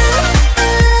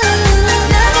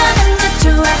너가 먼저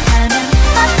좋아하면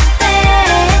어때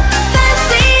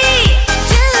Fancy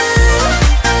you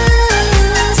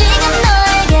지금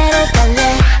너에게로 달래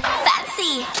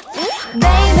Fancy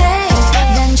Baby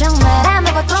난 정말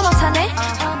아무것도 못하네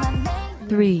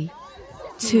 3,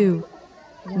 2,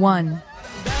 1.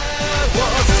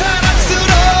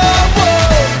 사랑스러워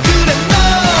그래 너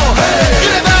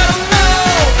그래 바로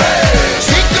너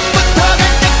지금부터 갈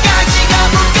때까지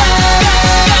가볼까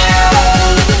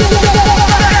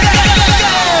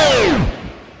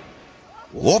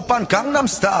오빤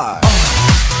강남스타일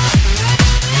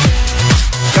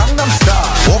강남스타일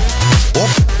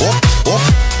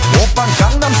오빤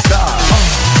강남스타일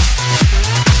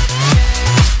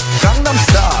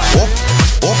강남스타일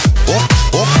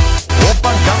오빤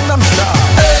강남스타일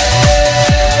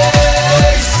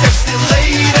Hey sexy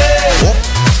lady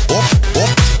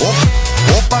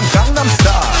오빤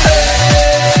강남스타일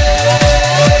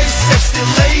Hey sexy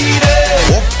lady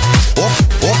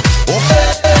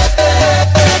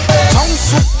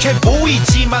성숙해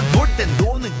보이지 하지만 놀 땐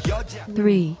노는 여자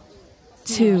 3,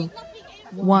 2,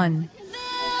 1.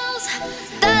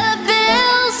 Dollar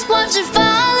bills, won't you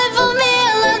falling for me?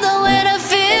 I love the way that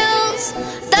feels.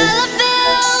 Dollar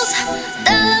bills,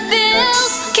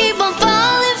 keep on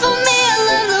falling for me. I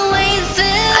love the way it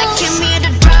feels. I came here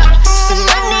to drop some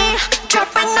money,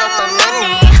 dropping all my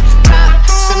money. Drop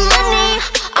some money,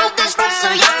 all this stuff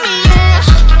so yummy. Yeah.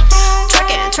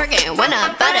 Twerking, when I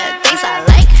buy the things I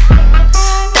like.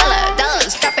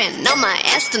 Dollars dropping on my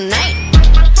ass tonight.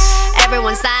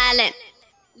 Everyone silent.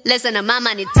 Listen to my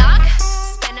money talk.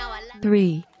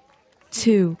 3,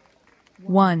 2,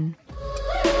 1.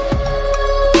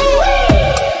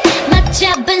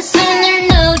 맞잡은 손을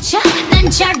놓쳐 난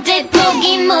절대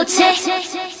포기 못해.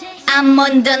 I'm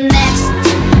on the next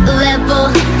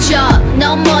level. 저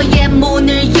너머의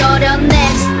문을 열어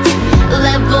next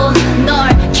level.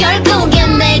 널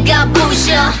결국엔 내가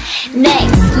부셔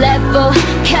next level.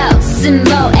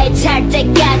 코스모에 탈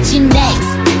때까지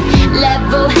next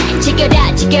level. 지켜라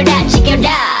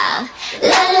La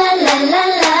la la la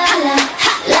la la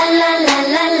la la la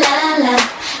la la la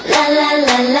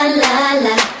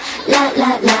la la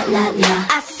la la la.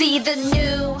 I see the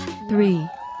new 3,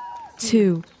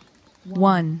 2,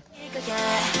 1.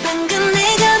 방금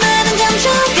내가 말한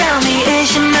감정감이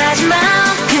의심하지 마.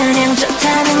 그냥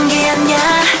좋다는 게 아니야.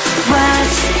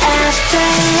 What's after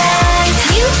life?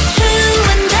 You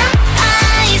and the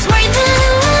eyes were the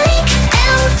link.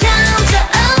 L down to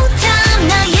O down.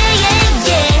 Now yeah yeah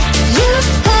yeah. You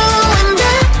and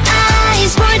the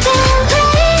eyes were the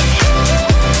link.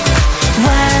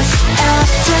 What's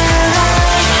after life?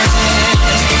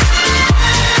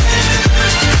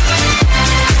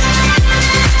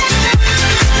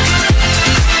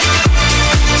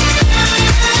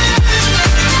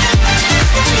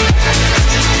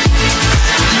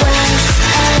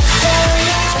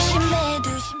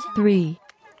 3,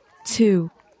 2,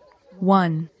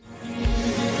 1.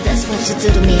 That's what you do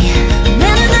to me.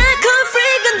 나는 alcohol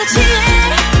freak 근데 취해.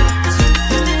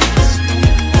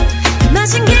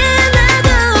 마신 게 나도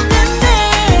없는데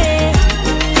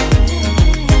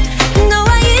너와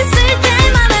있을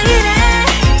때마다 이래.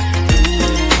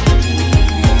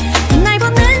 날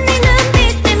보는 네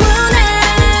눈빛 때문에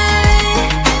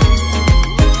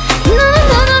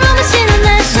너는 마시는 내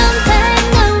champagne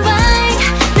난 wine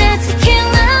내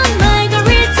tequila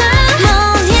margarita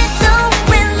mojito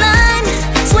red lime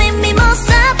sweet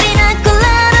mimosa pina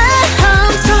colada.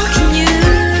 I'm talking you.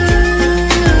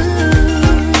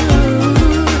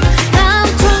 I'm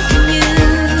talking you.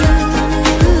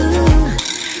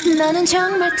 너는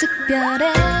정말 특별해.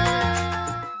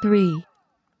 3,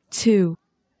 2,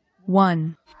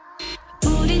 1.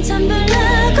 우린 참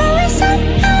별나고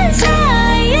이상한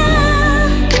사이야.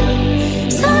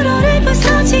 서로를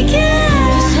부서지게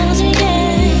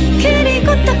그리고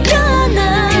또 껴안아.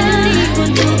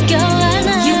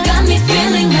 You got me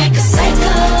feeling like a psycho.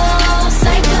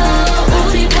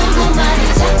 우리 보고 말해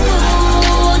자꾸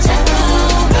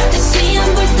다시 안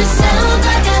볼 듯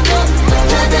싸우다가도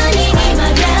붙어다니니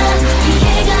말야.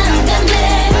 이해가 안 간대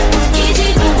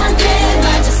웃기지도 않대.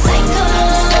 맞아 psycho.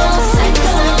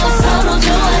 서로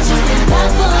좋아지는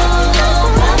바보.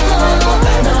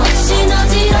 너 없인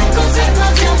어지럽고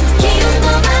슬퍼져. 기운도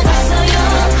막 없어요.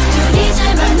 둘이 잘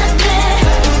만났대.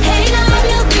 Hey love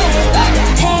you girl.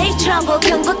 Take trouble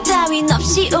경고 따윈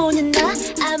없이 오는 나.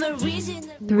 I'm a reason.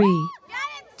 3,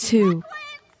 2,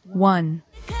 1.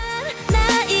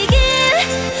 나이길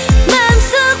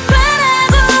맘속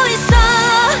바라고 있어.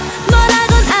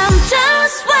 뭐라곤 I'm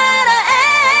just what I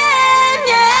am.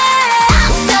 Yeah.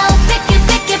 I'm so picky.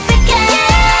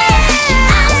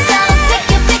 I'm so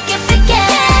picky.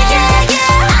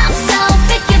 I'm so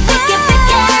picky.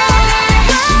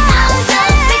 I'm so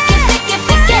picky.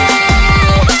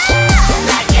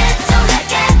 Like it, don't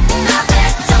like it. Love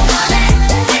it, don't want it.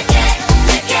 Lick it.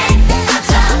 I'm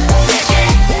so picky.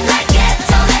 Like it,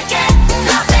 don't like it.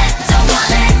 Love it, don't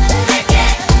want it. Lick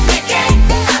it.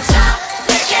 I'm so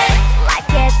picky.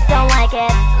 Like it, don't like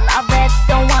it. Love it,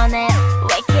 don't want it.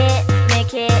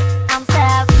 Lick it. I'm so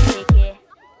picky.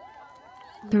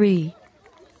 3,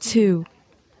 2,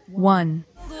 1.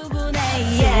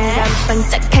 순간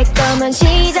반짝할 거면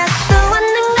시작도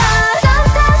않는가.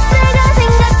 Sometimes 내가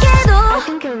생각해도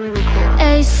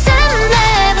A7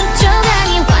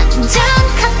 조각이 완전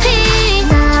카피.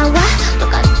 나와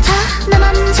똑같아 나만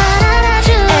잘 알아줘.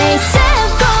 A7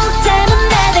 꼭 닮은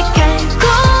내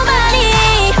달콤하니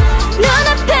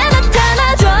눈앞에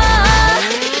나타나줘.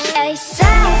 A7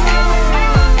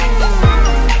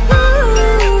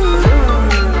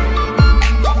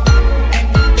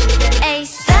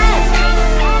 A7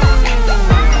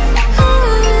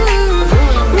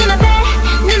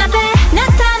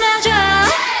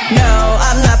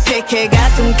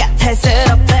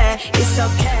 촌스럽대. It's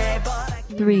okay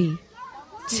but 3,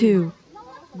 2,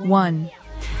 1.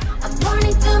 I'm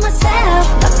burning to myself.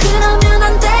 나 그러면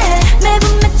안 돼.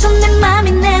 매번 맺혀 내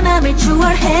맘이 내 맘을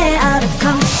주월해. Out of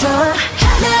control.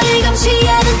 나를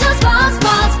감시하는 저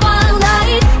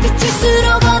spotlight.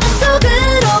 빛일수록 어둠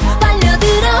속으로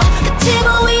빨려들어. 끝이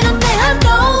보이는데 I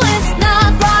know it's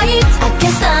not right. I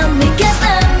can't stop me, can't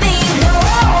stop me.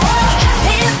 내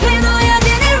앞에 놓여진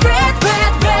이 red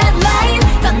light.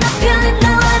 건너편에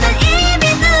나와 난 이미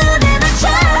눈에 맞춰.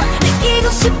 느끼고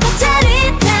싶어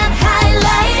짜릿한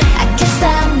highlight. I can't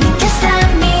stop me, can't stop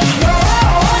me.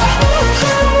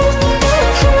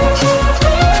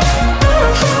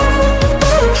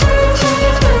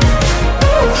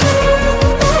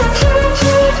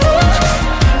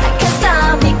 I can't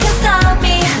stop me, can't stop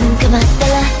me. 눈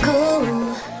감아달라고.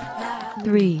 3,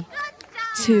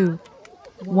 2,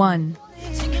 1.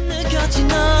 지금 느꼈지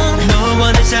넌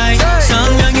너와의 사이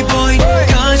선명히 보인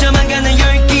커져만 가는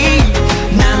열기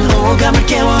난 호감을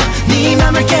깨워 네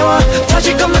맘을 깨워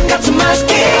터질 것만 같은 my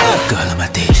skin Girl I'm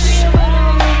Ateez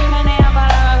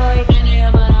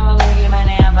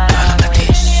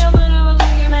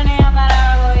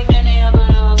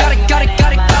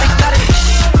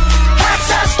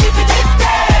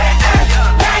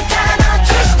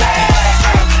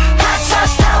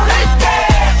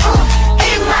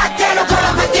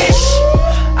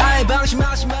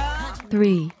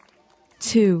Three,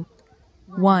 two,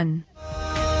 one.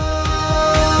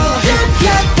 You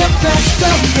got the best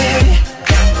of me.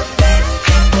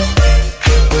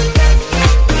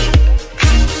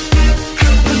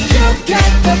 You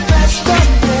got the best of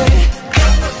me.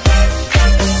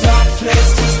 Soft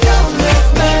place to stone with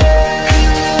me.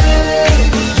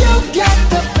 You got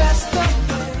the best of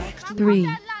me.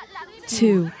 3,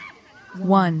 2,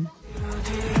 1.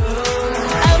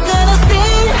 I'm gonna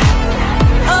sing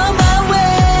on my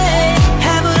way.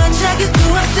 아무런 자격도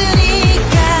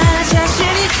없으니까 자신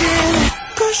있음.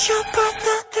 Push up on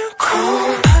nothing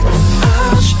cool.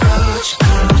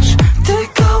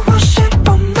 뜨거워 싶어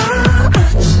나.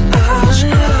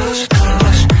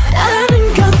 아는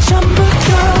건 전부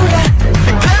돌아.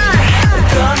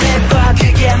 꺼내봐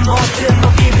그게 모든 뭐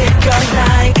비빌 건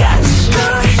나의 가치.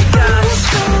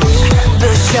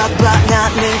 Push up on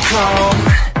nothing cool.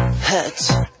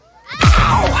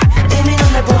 이미 넌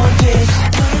본 뒤.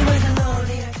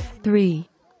 3,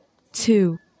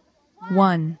 2,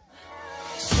 1.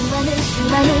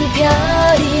 수많은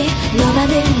별이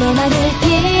너만을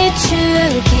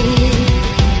비추기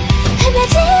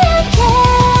헤매지 않게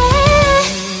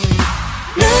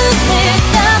눈을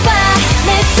떠봐 내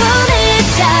손을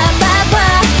잡아봐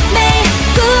매일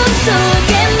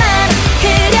꿈속에만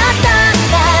그렸던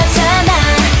나잖아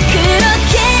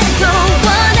그렇게도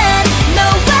원한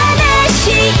너와 내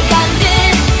시간들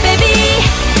baby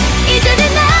이제는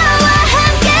나와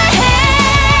함께해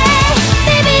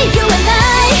baby you and I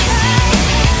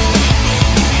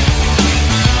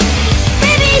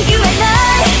baby you and I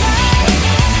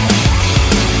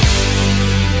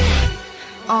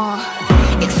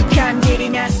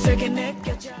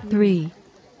 3,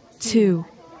 2,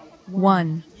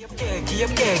 1.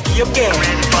 귀엽게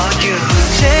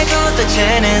최고도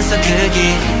재는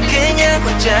서극이 그냥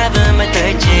붙잡은 말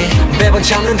들지 매번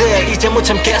참는데 이제 못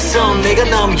참겠어 네가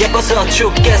너무 예뻐서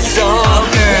죽겠어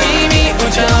이미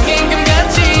우정인 것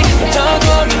같지 더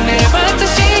고민해봤자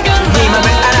시간 네 맘을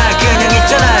알아 그냥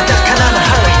있잖아 딱 하나만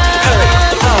hurry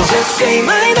Just say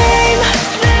my name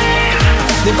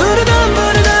내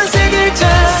부르던 세 글자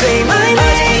Say my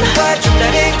name 좀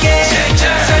다를게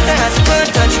설탕 한 스푼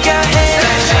더 추가해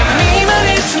네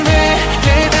말에 충분해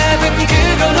대답은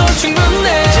그걸로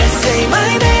충분해 Just say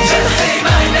my name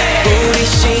우리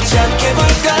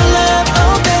시작해볼까 love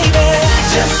oh baby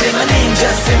Just say my name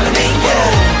yeah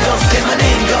Go say my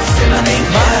name yeah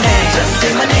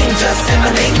Just say my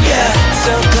name yeah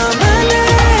So come on in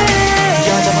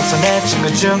여자 목소 내 친구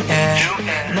중에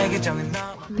내게 정은 너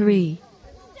 3,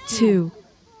 2,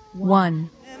 1.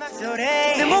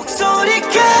 내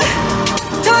목소리가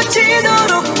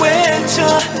터지도록 외쳐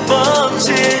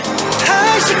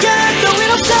멈칫할 시간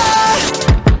따윈 없어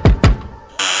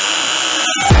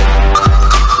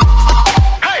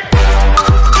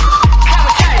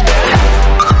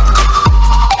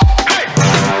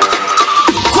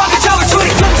광기차와 초리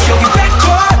감지 여기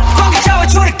backward 광기차와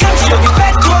초리 감지 여기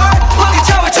backward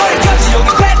광기차와 초리 감지 여기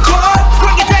backward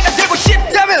광기대가 되고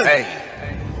싶다면 3,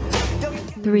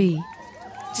 2,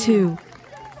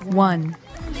 1.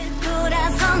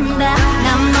 돌아선다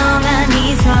난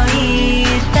멍하니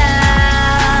서있다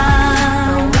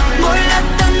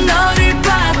몰랐던 너를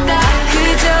봤다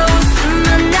그저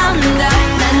웃음만 난다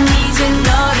난 이제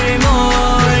너를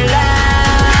몰라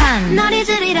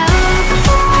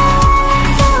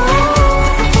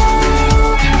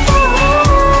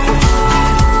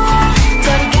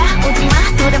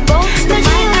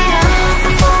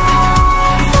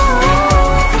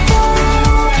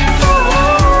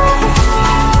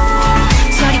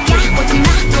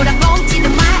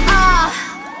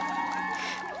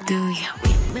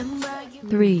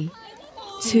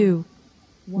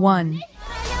 1.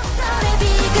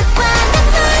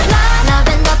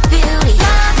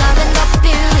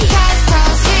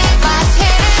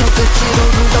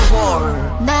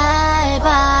 날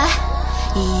봐,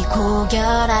 이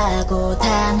고결하고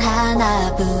단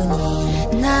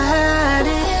하나뿐인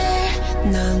나를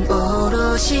넌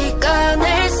오롯이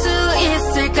꺼낼 수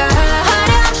있을까?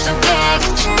 화력 속에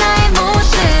그친 나의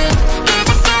모습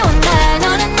이제 깨어나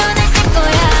너는 눈을 뜰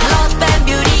거야. Love and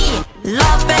beauty,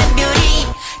 love and beauty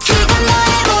지금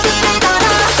너의 무릎을 걸어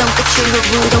손끝으로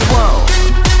rule the world.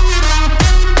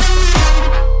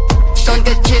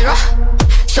 손끝으로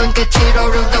손끝으로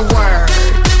rule the world.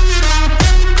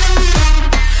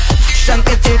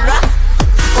 손끝으로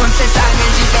온 세상을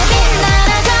지배.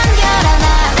 빛나라 정결한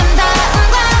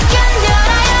아름다움과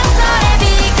견뎌라 영설의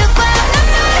비극과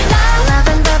눈물. Love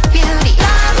and the beauty,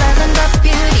 love and the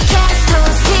beauty Can't to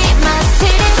see my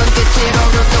city. 손끝으로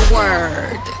rule the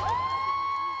world.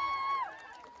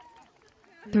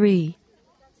 3,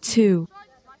 2,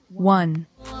 1.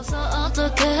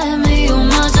 어떻게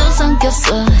미움마저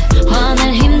삼켰어.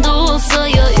 화낼 힘도 없어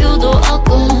여유도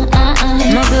없고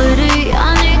너 그리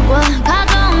아니까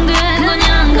가까운 게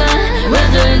그냥가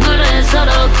왜들 그래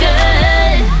서럽게.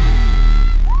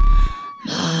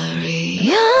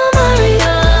 Maria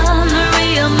Maria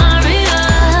Maria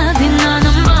Maria 빛나는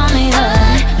밤이야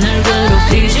널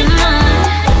괴롭히지 마.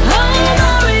 Oh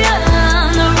Maria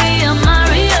Maria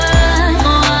Maria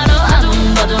뭐하러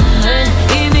아둥바둥해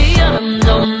이미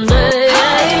아름다운데.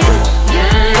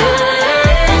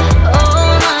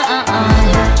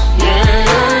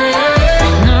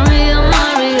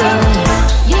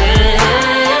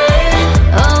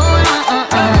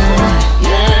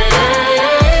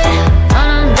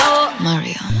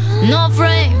 No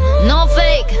frame, no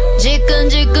fake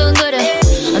지끈지끈거려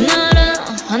하늘은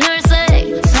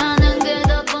하늘색 사는 게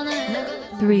더 뻔해.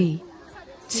 3, 2,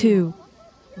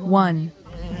 1.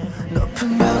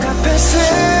 높은 벽 앞에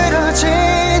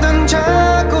쓰러지던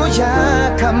작고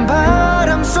약한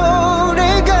바람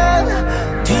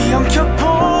소리가 뒤엉켜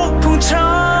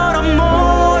폭풍처럼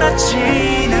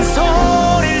몰아치는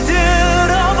소리를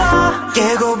들어봐.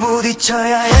 깨고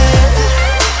부딪혀야 해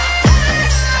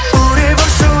우릴 볼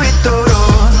수 있도록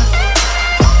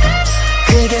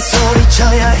크게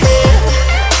소리쳐야 해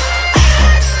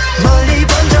멀리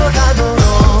번져가도록.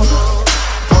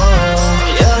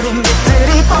 여린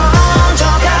빛들이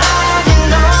번져가긴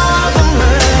어둠을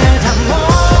다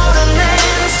몰아낸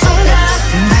순간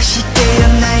다시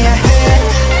깨어나야 해.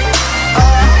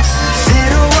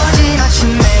 새로워진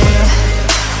아침에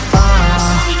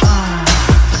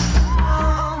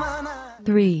 3, 2,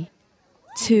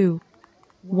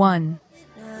 1.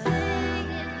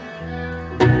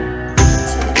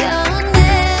 지겨운 내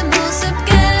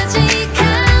모습까지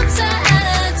감싸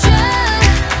안아줘.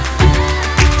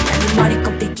 난 네 머리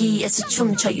꼭대기에서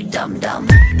춤춰 you dumb dumb.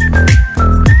 난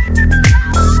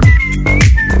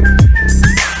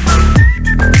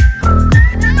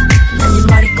네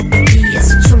머리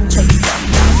꼭대기에서 춤춰 you dumb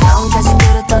dumb. 마음까지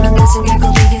끌었더는 내 숨길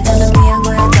고비게 되는 위한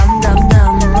거야 dumb dumb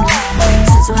dumb.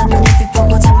 순수한 눈빛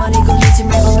보고 잔머리 굴리지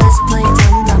말고 let's play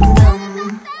dumb dumb dumb.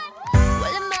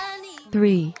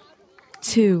 3,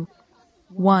 2,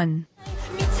 1.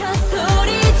 미쳐 소리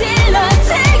질러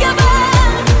즐겨봐.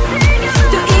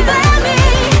 또 이 밤이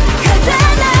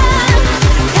가잖아.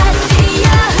 같이야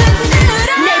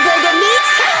흔들어 내 보고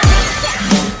미쳐.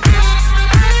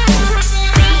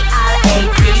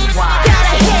 C-R-A-T-Y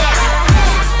gotta hit.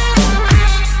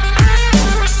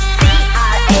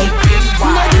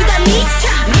 C-R-A-T-Y 모두 다 미쳐.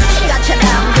 미친 것처럼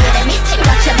그래 미친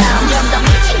것처럼 좀 더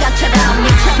미친 것처럼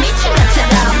미쳐 미친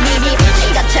것처럼 이미 미친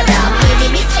것처럼 이미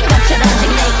미친 것처럼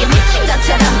지금 내게 미친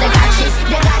것처럼 내 같이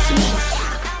미쳐. 3,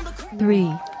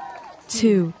 2,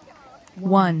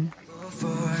 1.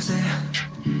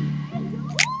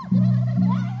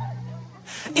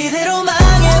 이대로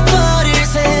망해버릴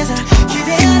세상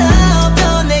기대 하나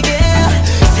없던 내게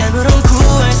샘으론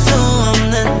구할 수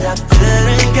없는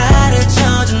답들을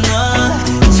가르쳐준 너.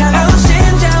 차가운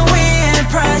심장 위에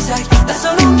price tag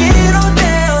낯선 기로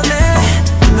떼어내.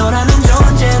 너라는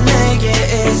존재 내게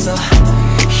있어.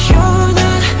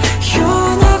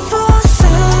 You're not for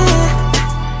sale.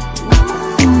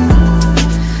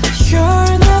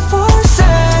 You're not for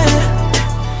sale.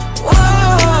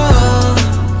 Whoa.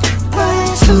 알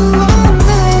수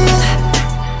없네.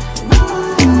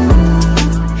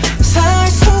 살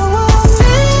수 없네.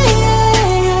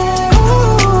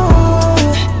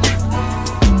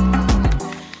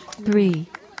 3,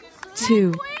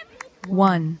 2,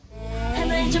 1.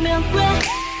 하나의 조명과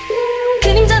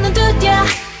그림자는 두드려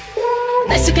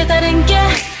날 속에 다른 게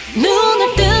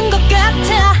눈을 뜬 것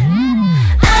같아.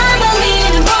 I'm a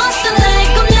little monster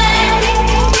like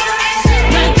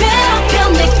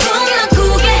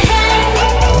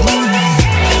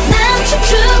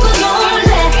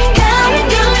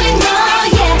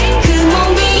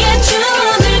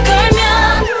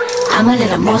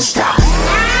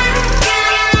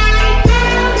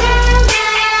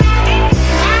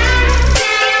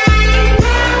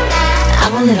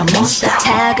a little monster.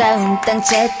 차가운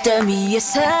땅채돌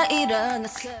위에서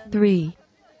일어났어. 3,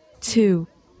 2,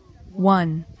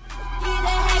 1.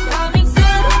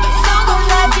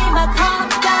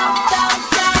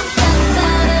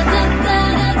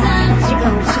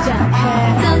 지금 시작해.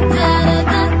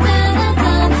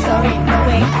 Sorry, no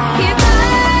way out.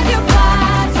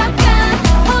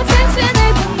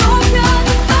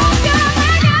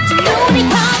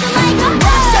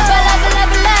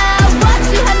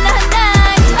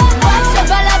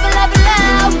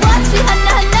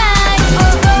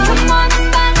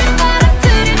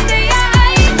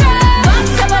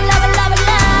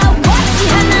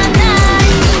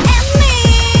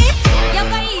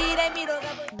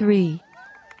 Three,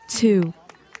 two,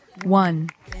 one.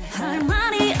 할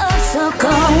말이 없어 go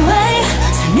away.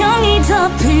 설명이 더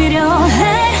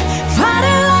필요해.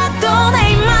 화를 놔도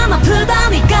내 맘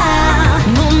아프다니까.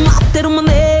 넌 멋대로만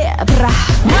해봐라.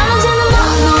 나 문제는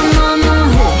너너너너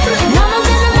해. 너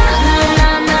문제는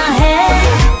나나나나 해.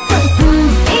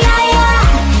 이야야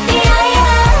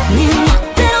네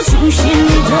멋대로 중심이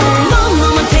돼.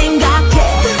 너만 생각해.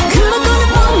 그런 거는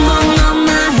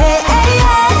너너너나 해.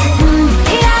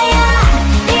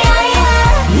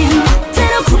 네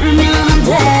멋대로 굴면 안 돼.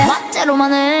 멋대로만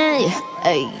해.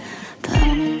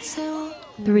 3,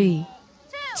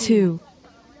 2,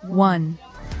 1.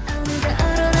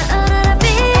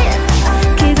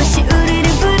 그것이 우리를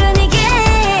부르니게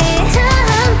다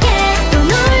함께 또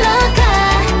놀러가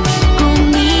꼭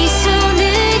네 손을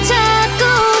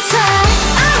잡고서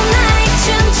All night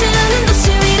춤추는 도시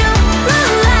위로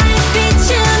Moonlight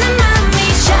비추는 맘이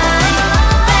shine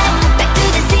Back to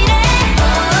the city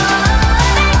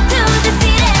Back to the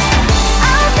city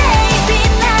All day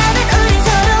빛나는 우리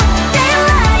서로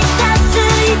Daylight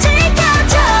따스히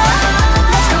지켜줘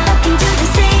Let's go back into the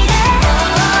city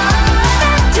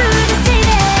Back to the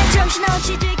city 정신없이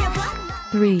즐겨봐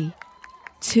 3,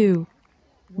 2,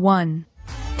 1.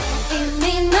 이미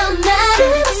넌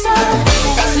나를 봤어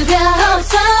뗄 수가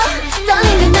없어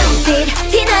떨리는 눈빛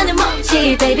티나는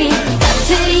몸짓 baby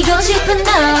터뜨리고 싶은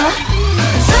너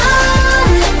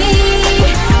설렘이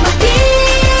막기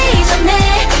전에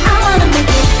I wanna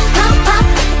make it pop pop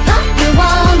pop you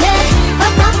want it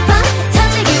pop pop pop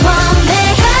터지기 원해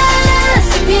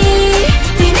가슴이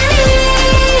뛰는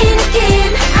이 느낌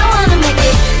I wanna make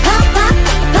it pop pop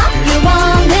pop you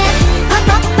want it pop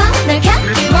pop pop 날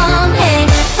갖기 원해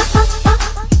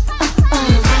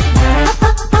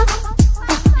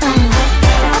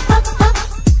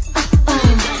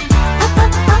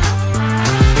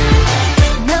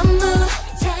너무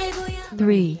잘 보여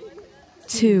 3,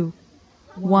 2,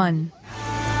 1.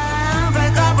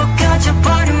 발가벗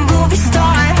켜져버린 movie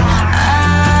star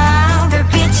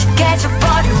별빛이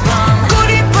깨져버린 rom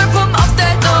우리 볼품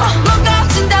없대도 뭔가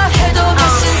진다 해도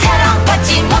다시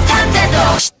사랑받지 못한대도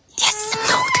Yes, I'm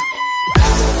nude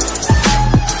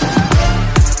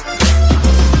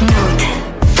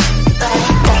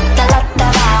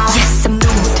Yes, I'm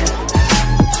nude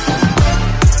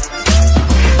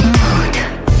Nude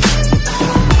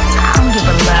I don't give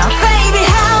a love Baby,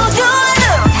 how do I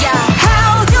look? Yeah,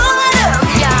 how do I look?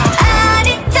 Yeah,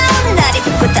 아리따운 날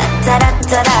입고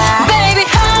따따라따라 Baby,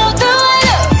 how do I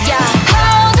look? Yeah,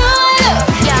 how do I look?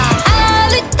 Yeah,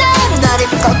 아리따운 날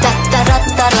입고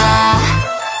따따라따라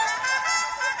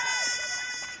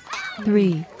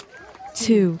 3,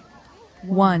 2,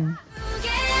 1.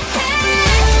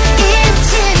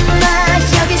 잊지 마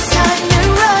여기 서 있는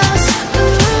rose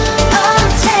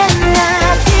언제나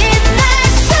빛날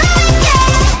수 있게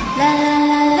La la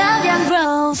la la young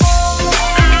rose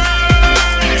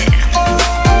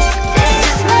This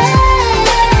is my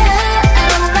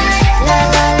La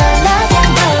la la la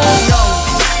young rose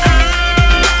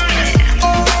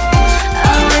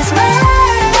Always my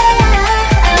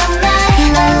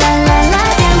La la la la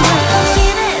young rose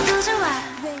이래도 좋아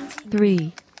왠지 3,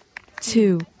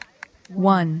 2,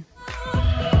 1.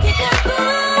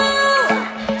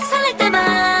 설렐 때만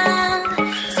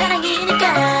사랑이니까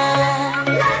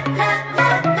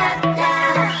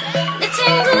내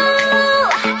친구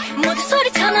모두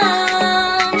소리쳐는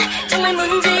정말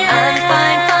문제야 I'm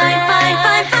fine fine fine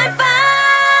fine fine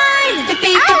fine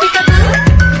삐삐까삐까부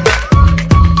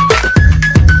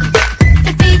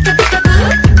삐삐까삐까부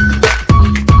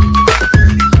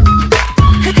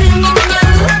흐느끼는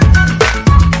여우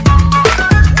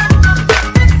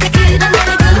그런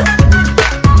노래구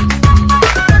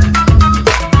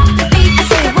I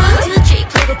say 1, 2, 3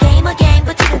 play the game again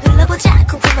버튼을 눌러보자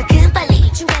궁금만큼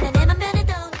빨리 중간에 내맘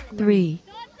변해도 3,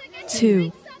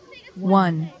 2,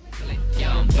 1.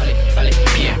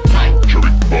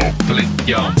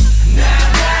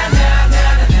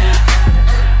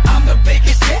 I'm the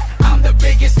biggest hit, I'm the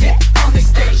biggest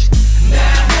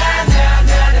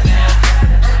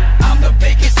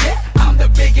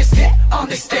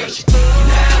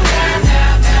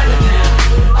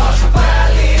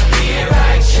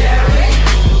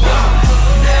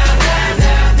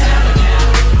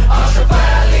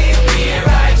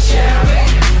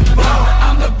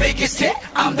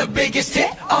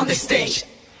the stage.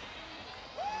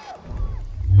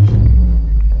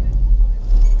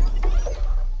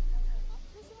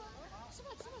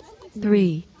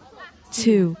 Three,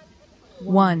 two,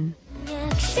 one.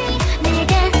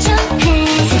 내가 좋아해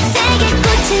색색의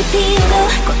꽃을 피우고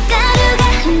꽃가루가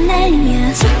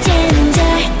흩날리며 숙제는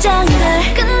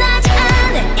절정걸 끝나지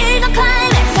않은 일과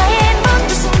클라이맥스의 모든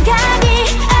순간이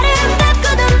아름답고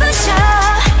눈부셔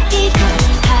이거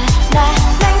하나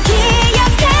난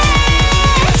기억해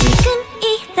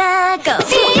지금이라고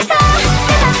비서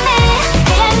내 맘에 내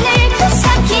하늘 또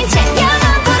삭힌 채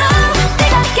영원토록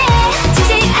뜨겁게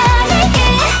지지 않을게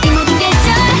이 모든 계절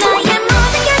너의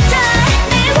모든 계절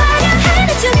늘 화려하는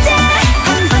축제 한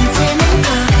번쯤은 꼭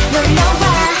놀러와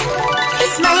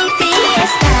It's my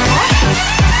fiesta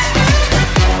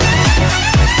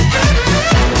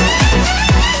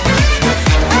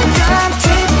어떤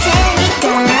축제니까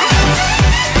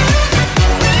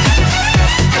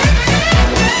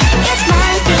It's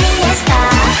my fiesta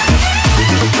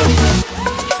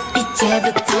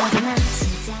이제부터 난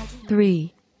시작이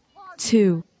Three,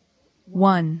 two,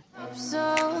 one.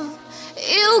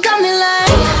 You got me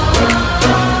like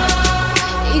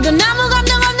이건 아무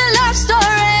감정 없는 love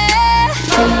story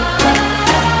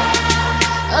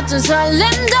어떤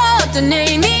설렘도 어떤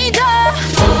의미도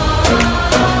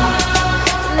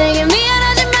내게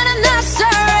미안하지만 I'm not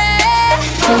sorry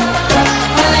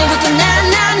오늘부터 나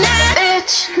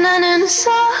Bitch 나는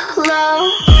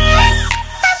solo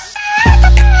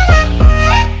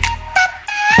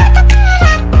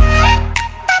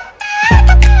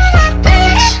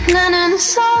Bitch 나는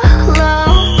solo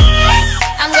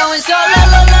I'm going solo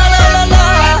la la la la la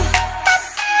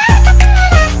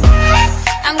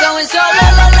I'm going solo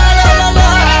la la la la la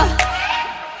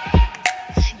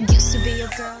Used to be your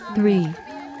girl Three,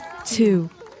 two,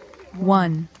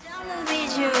 one.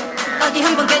 어디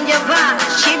한번 견뎌봐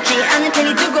쉽지 않은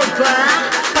테니 두고 봐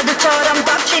파도처럼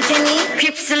덮칠 테니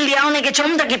휩쓸려 내게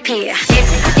좀 더 깊이 Dip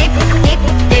dip dip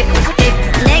dip dip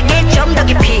내게 좀 더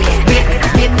깊이 Whip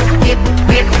whip whip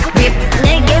whip whip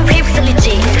내게 휩쓸리지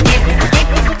Dip dip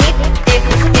dip dip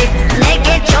dip 내게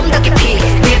좀 더 깊이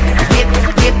Whip whip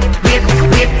whip whip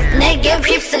whip 내게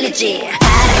휩쓸리지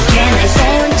파랗게 날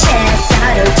세운 채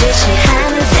서로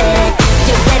주시하는 새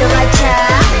이대로 맞춰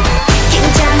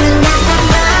긴장은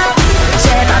나가봐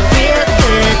제발 feel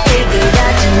good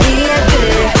들그러진 네 얼굴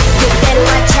그대로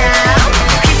watch out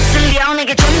휩쓸려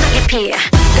내게 좀 더 깊이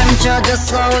감춰줘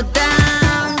slow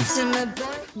down to my boy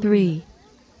Three,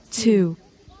 two,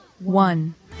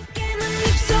 one.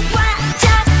 입속 활짝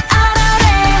얼어래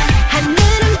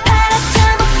하늘은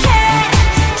파랗다고해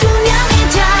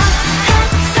투명해져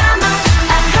Hot summer,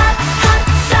 a hot hot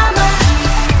summer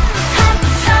Hot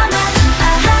summer,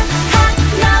 a hot hot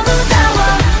너무 더워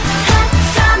Hot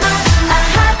summer, a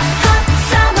hot hot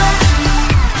summer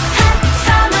Hot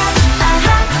summer, a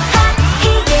hot hot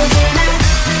이게 지나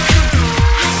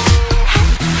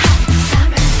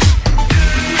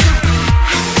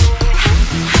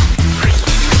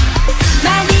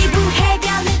말리부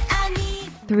해변은 아니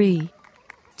Three,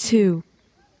 two,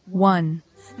 one.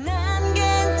 난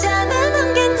괜찮아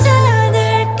넌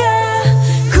괜찮을까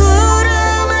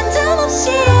구름 한 점 없이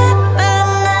예쁜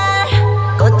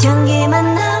날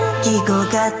꽃향기만 남기고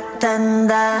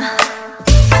갔단다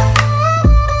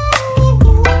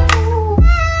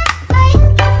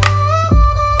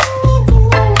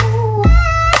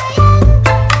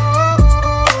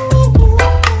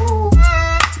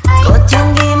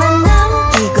꽃향기만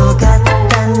남기고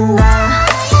갔단다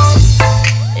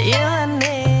You and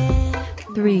me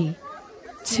Three,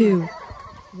 two,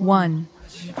 one.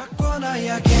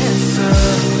 바꿔놔야겠어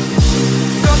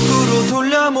거꾸로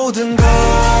돌려 모든 걸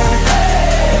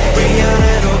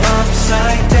위아래로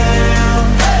upside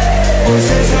down 온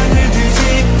세상을